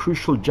at a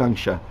crucial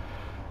juncture,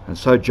 and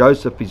so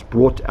Joseph is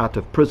brought out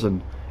of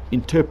prison,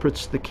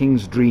 interprets the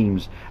king's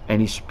dreams, and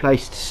is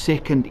placed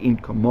second in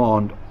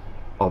command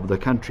of the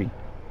country.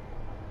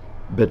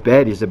 But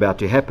bad is about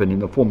to happen in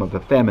the form of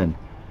a famine.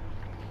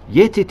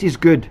 Yet it is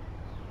good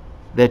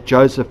that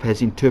Joseph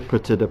has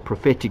interpreted a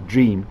prophetic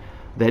dream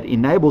that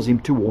enables him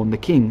to warn the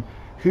king,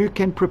 who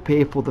can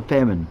prepare for the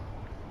famine.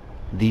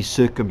 These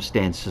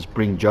circumstances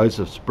bring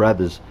Joseph's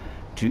brothers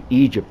to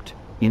Egypt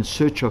in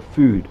search of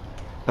food,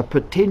 a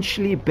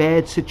potentially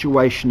bad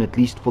situation at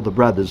least for the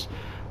brothers,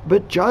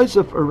 but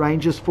Joseph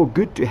arranges for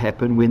good to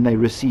happen when they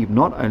receive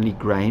not only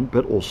grain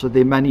but also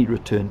their money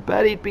returned.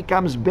 But it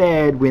becomes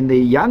bad when their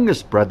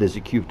youngest brother is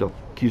accused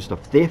of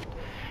theft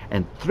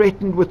and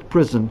threatened with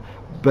prison,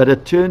 but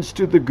it turns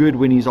to the good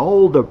when his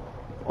older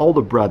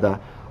brother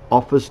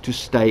offers to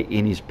stay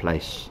in his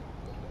place.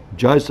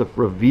 Joseph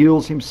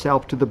reveals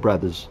himself to the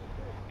brothers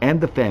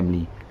and the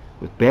family,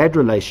 with bad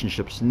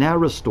relationships now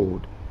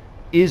restored,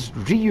 is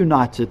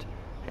reunited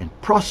and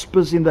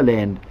prospers in the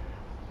land.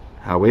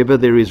 However,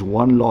 there is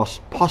one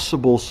last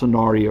possible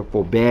scenario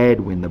for bad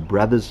when the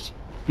brothers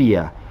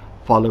fear,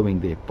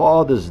 following their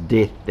father's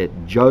death,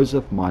 that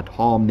Joseph might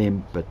harm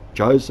them. But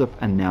Joseph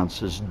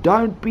announces,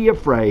 "Don't be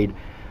afraid.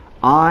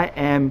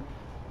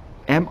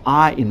 Am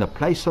I in the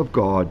place of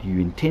God? You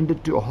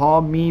intended to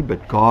harm me,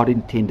 but God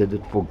intended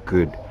it for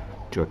good,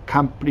 to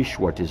accomplish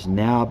what is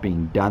now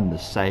being done, the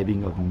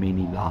saving of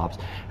many lives.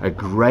 A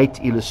great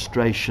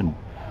illustration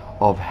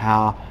of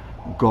how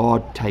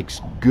God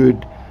takes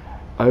good,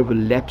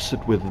 overlaps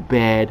it with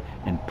bad,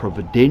 and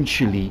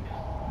providentially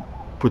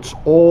puts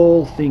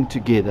all things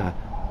together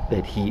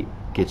that he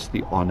gets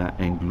the honor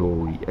and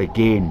glory.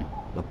 Again,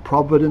 the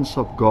providence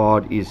of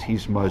God is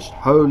his most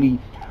holy,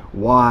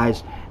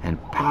 wise,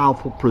 and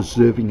powerful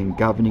preserving and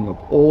governing of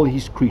all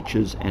his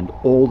creatures and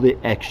all their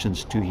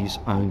actions to his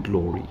own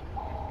glory.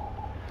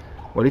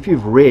 Well, if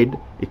you've read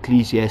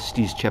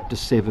Ecclesiastes chapter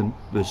 7,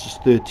 verses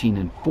 13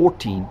 and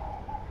 14,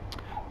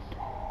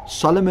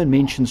 Solomon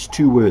mentions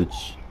two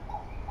words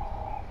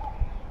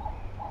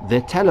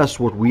that tell us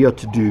what we are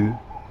to do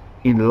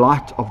in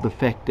light of the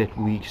fact that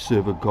we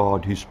serve a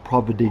God who's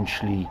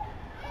providentially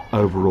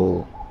over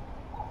all.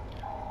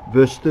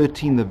 Verse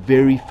 13, the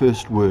very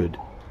first word,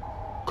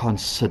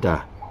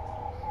 consider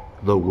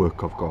the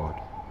work of God.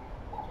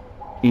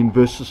 In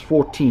verses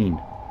 14,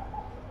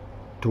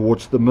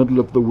 towards the middle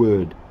of the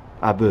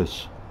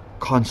verse,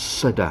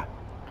 consider.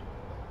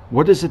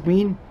 What does it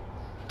mean?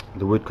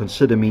 The word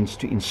consider means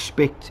to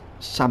inspect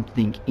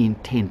something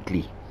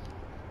intently,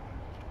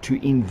 to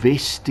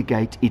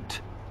investigate it,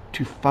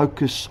 to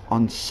focus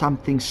on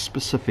something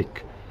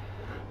specific.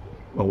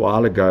 A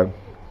while ago,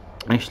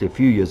 actually a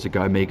few years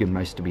ago, Megan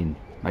must have been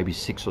maybe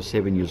 6 or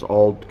 7 years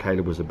old.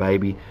 Caleb was a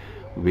baby.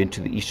 We went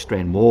to the East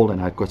Strand Mall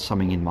and I got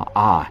something in my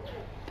eye.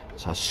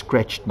 So I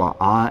scratched my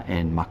eye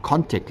and my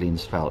contact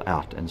lens fell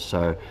out. And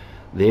so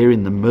there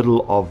in the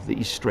middle of the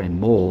East Strand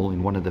Mall,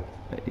 in one of the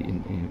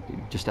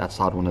just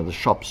outside one of the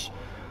shops,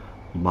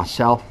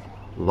 myself,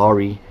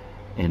 Laurie,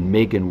 and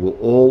Megan were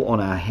all on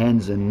our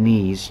hands and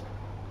knees,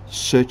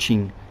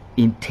 searching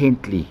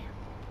intently,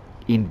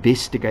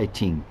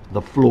 investigating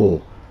the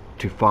floor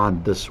to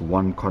find this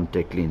one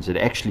contact lens. It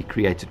actually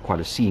created quite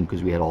a scene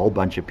because we had a whole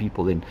bunch of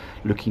people then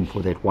looking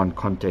for that one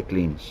contact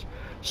lens.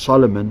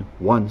 Solomon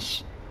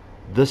wants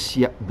this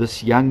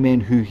young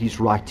man who he's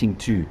writing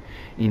to,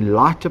 in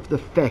light of the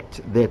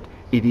fact that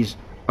it is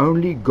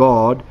only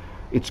God,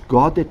 it's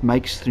God that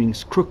makes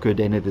things crooked,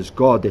 and it is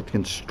God that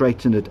can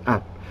straighten it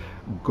up.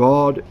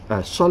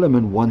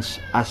 Solomon wants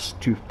us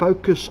to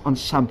focus on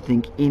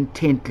something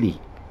intently.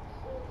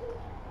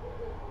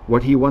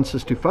 What he wants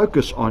us to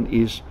focus on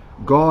is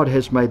God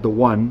has made the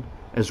one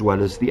as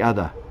well as the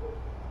other,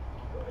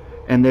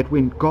 and that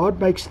when God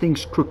makes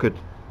things crooked,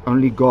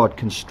 only God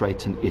can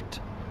straighten it.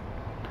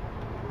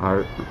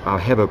 I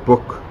have a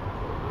book,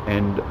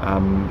 and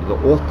the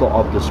author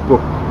of this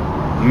book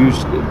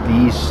used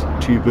these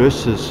two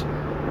verses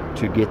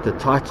to get the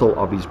title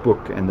of his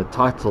book, and the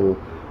title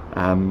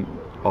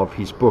of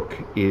his book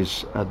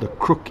is The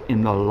Crook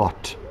in the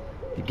Lot.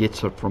 He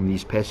gets it from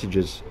these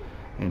passages,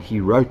 and he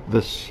wrote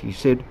this. He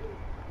said,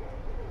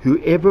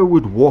 whoever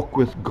would walk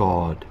with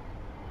God,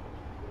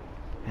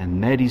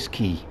 and that is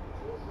key.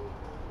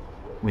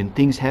 When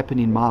things happen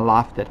in my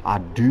life that I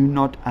do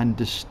not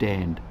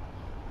understand,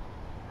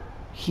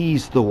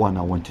 he's the one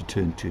I want to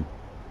turn to.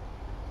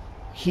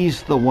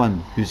 He's the one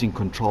who's in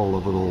control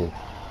of it all.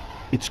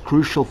 It's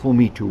crucial for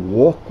me to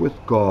walk with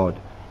God.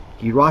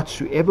 He writes,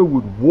 whoever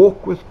would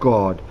walk with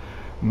God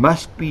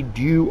must be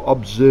due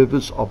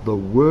observers of the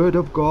word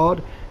of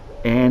God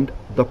and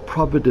the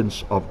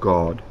providence of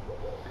God.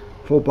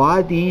 For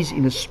by these,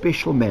 in a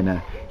special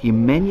manner, he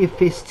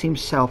manifests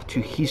himself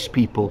to his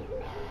people.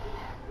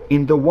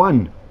 In the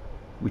one,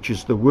 which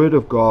is the word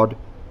of God,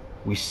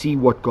 we see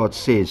what God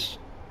says.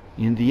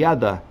 In the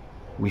other,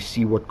 we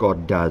see what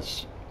God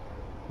does.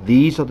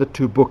 These are the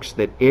two books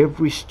that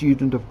every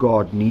student of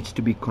God needs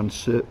to be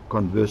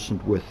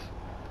conversant with.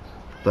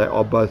 They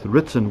are both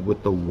written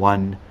with the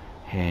one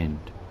hand.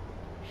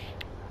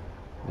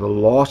 The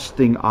last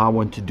thing I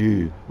want to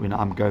do when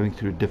I'm going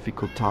through a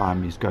difficult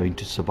time is go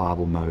into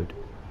survival mode.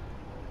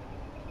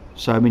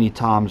 So many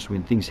times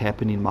when things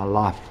happen in my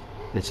life,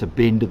 that's a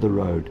bend of the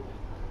road,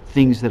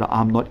 things that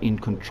I'm not in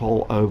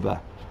control over,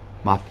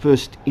 my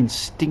first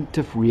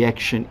instinctive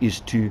reaction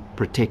is to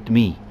protect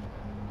me,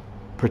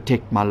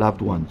 protect my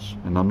loved ones.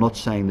 And I'm not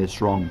saying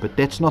that's wrong, but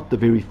that's not the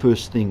very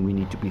first thing we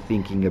need to be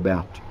thinking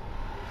about.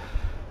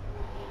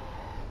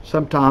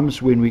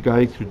 Sometimes when we're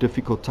going through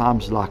difficult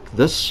times like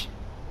this,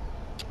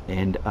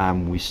 and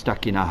we're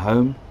stuck in our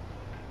home,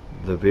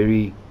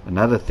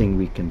 another thing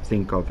we can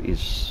think of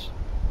is,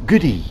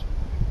 goody,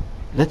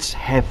 let's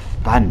have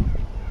fun.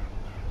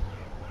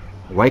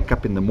 Wake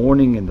up in the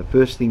morning and the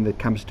first thing that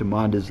comes to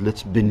mind is,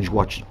 let's binge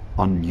watch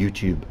on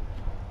YouTube.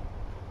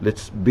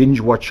 Let's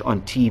binge watch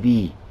on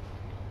TV.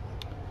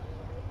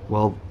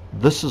 Well,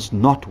 this is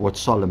not what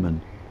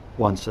Solomon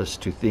wants us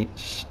to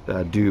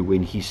do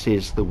when he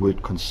says the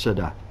word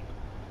consider.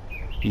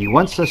 He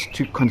wants us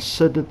to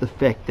consider the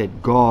fact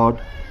that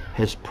God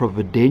has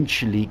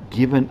providentially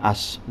given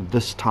us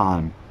this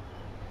time.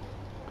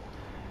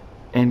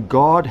 And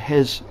God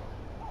has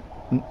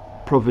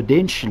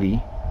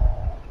providentially,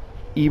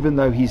 even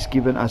though he's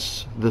given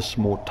us this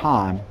more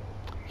time,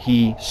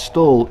 he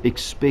still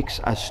expects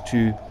us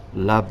to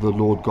love the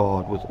Lord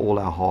God with all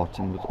our heart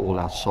and with all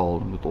our soul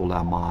and with all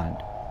our mind.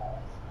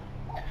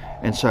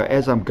 And so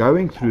as I'm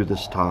going through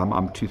this time,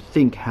 I'm to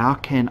think, how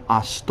can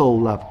I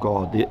still love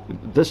God?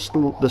 This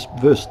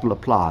verse still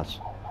applies.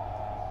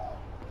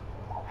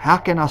 How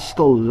can I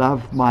still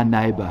love my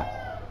neighbor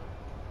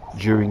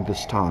during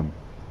this time?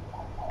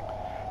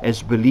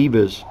 As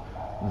believers,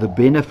 the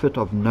benefit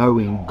of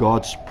knowing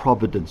God's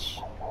providence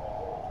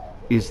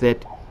is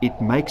that it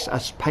makes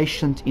us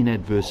patient in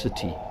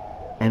adversity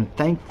and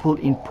thankful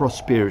in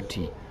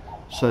prosperity,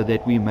 so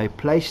that we may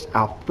place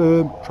our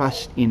firm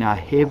trust in our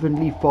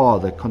Heavenly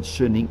Father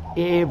concerning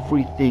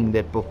everything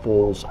that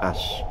befalls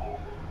us.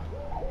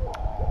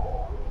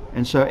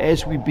 And so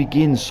as we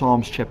begin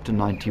Psalms chapter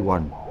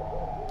 91,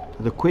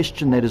 the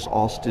question that is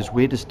asked is,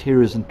 where does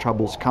terrors and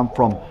troubles come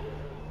from?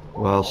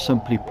 Well,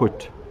 simply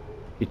put,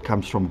 it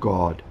comes from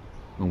God.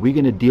 And we're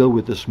going to deal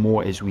with this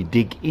more as we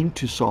dig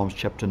into Psalms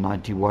chapter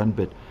 91,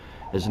 but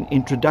as an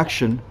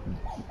introduction,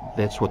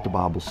 that's what the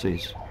Bible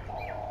says.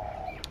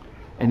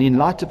 And in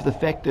light of the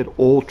fact that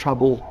all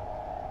trouble,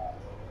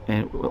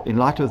 and in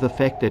light of the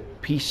fact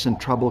that peace and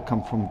trouble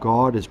come from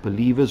God, as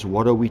believers,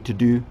 what are we to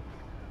do?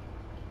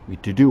 We're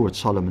to do what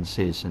Solomon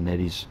says, and that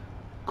is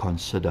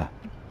consider.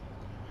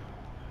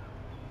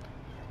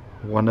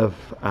 One of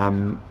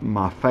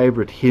my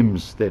favorite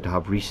hymns that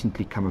I've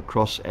recently come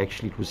across,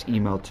 actually it was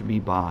emailed to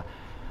me by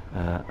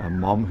a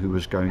mom who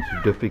was going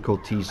through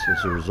difficulties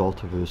as a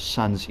result of her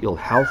son's ill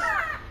health.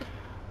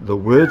 The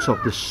words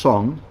of the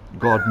song,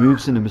 God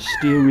Moves in a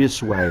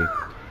Mysterious Way,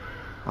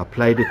 I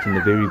played it in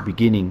the very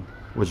beginning,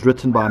 was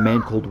written by a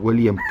man called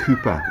William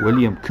Cooper.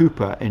 William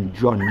Cooper and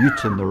John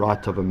Newton, the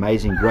writer of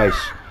Amazing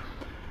Grace,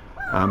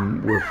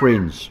 were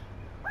friends.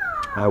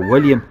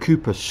 William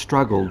Cooper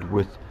struggled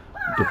with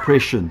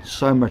depression,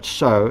 so much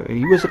so,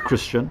 he was a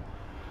Christian,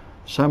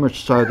 so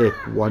much so that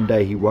one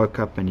day he woke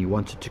up and he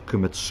wanted to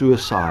commit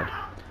suicide.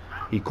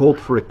 He called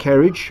for a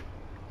carriage.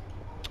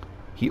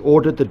 He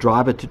ordered the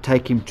driver to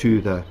take him to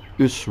the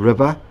Ouse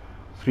River,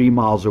 3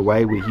 miles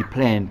away, where he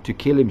planned to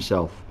kill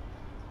himself.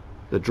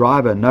 The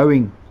driver,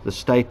 knowing the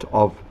state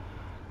of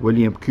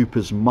William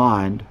Cooper's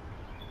mind,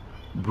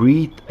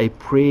 breathed a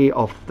prayer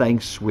of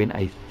thanks when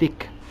a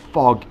thick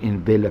fog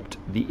enveloped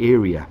the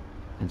area,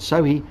 and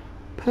so he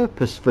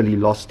purposefully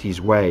lost his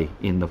way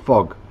in the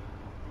fog,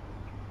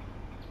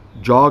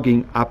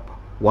 jogging up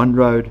one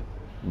road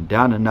and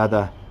down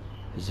another,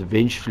 as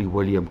eventually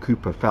William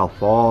Cooper fell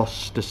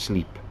fast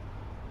asleep.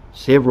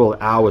 Several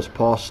hours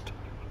passed,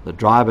 the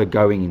driver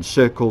going in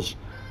circles,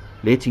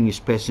 letting his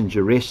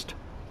passenger rest.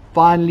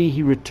 Finally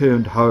he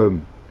returned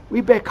home.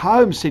 "We're back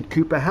home," said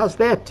Cooper. "How's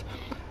that?"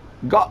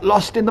 "Got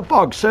lost in the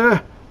fog,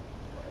 sir."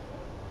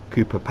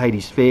 Cooper paid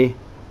his fare,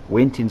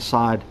 went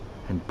inside,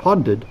 and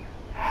pondered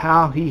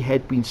how he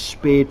had been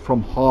spared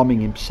from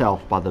harming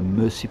himself by the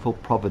merciful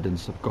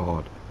providence of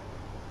God.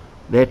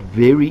 That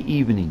very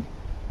evening,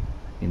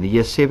 in the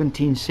year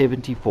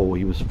 1774,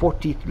 he was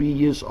 43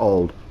 years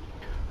old,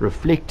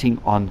 reflecting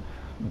on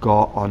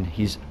God, on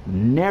his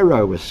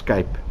narrow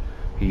escape,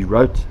 he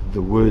wrote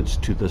the words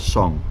to the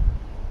song.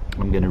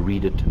 I'm going to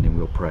read it and then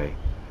we'll pray.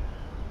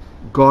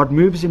 God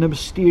moves in a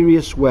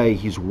mysterious way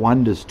his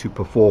wonders to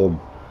perform.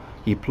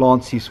 He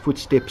plants his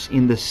footsteps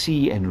in the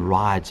sea and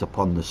rides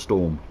upon the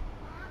storm.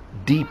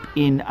 Deep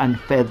in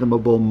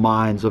unfathomable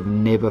minds of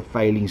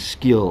never-failing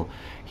skill,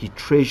 he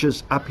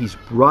treasures up his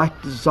bright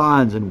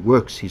designs and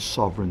works his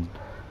sovereign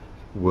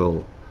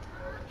will.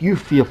 You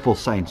fearful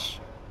saints,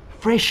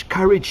 fresh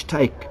courage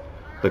take.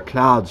 The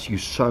clouds you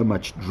so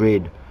much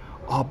dread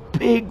are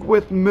big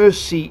with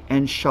mercy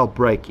and shall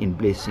break in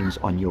blessings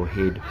on your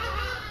head.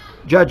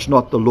 Judge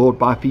not the Lord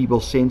by feeble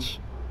sense,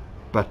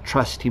 but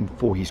trust him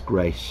for his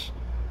grace.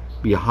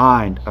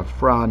 Behind a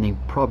frowning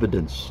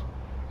providence,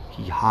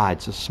 he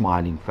hides a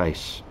smiling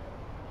face.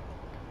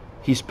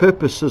 His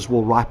purposes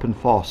will ripen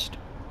fast,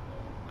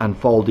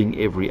 unfolding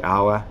every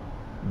hour.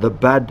 The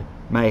bud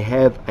may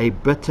have a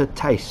bitter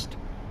taste,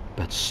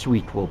 but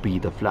sweet will be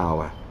the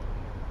flower.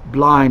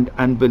 Blind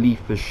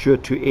unbelief is sure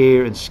to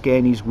err and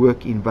scan his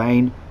work in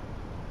vain.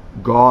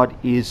 God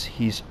is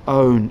his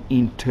own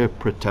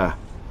interpreter,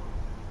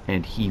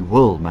 and he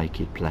will make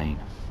it plain.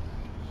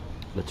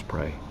 Let's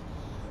pray.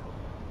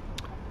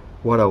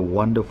 What a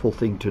wonderful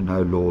thing to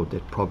know, Lord,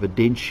 that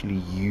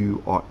providentially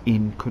you are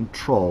in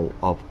control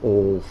of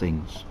all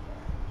things.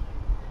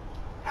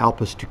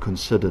 Help us to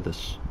consider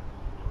this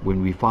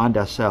when we find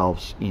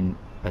ourselves in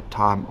a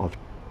time of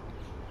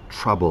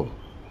trouble,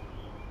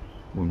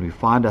 when we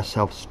find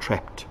ourselves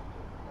trapped,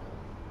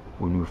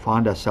 when we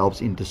find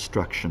ourselves in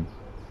destruction,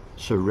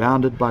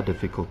 surrounded by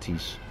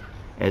difficulties.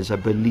 As a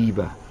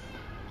believer,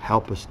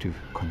 help us to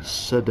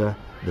consider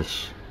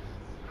this.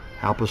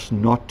 Help us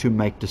not to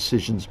make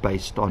decisions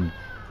based on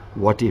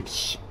what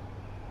ifs,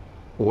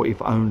 or if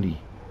only,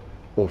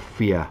 or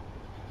fear,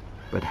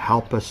 but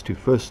help us to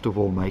first of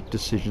all make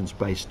decisions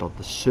based on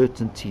the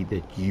certainty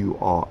that you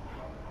are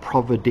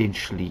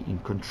providentially in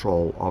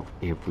control of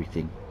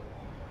everything.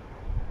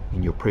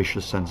 In your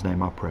precious Son's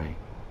name I pray.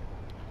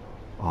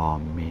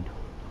 Amen.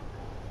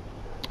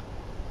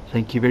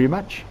 Thank you very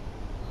much.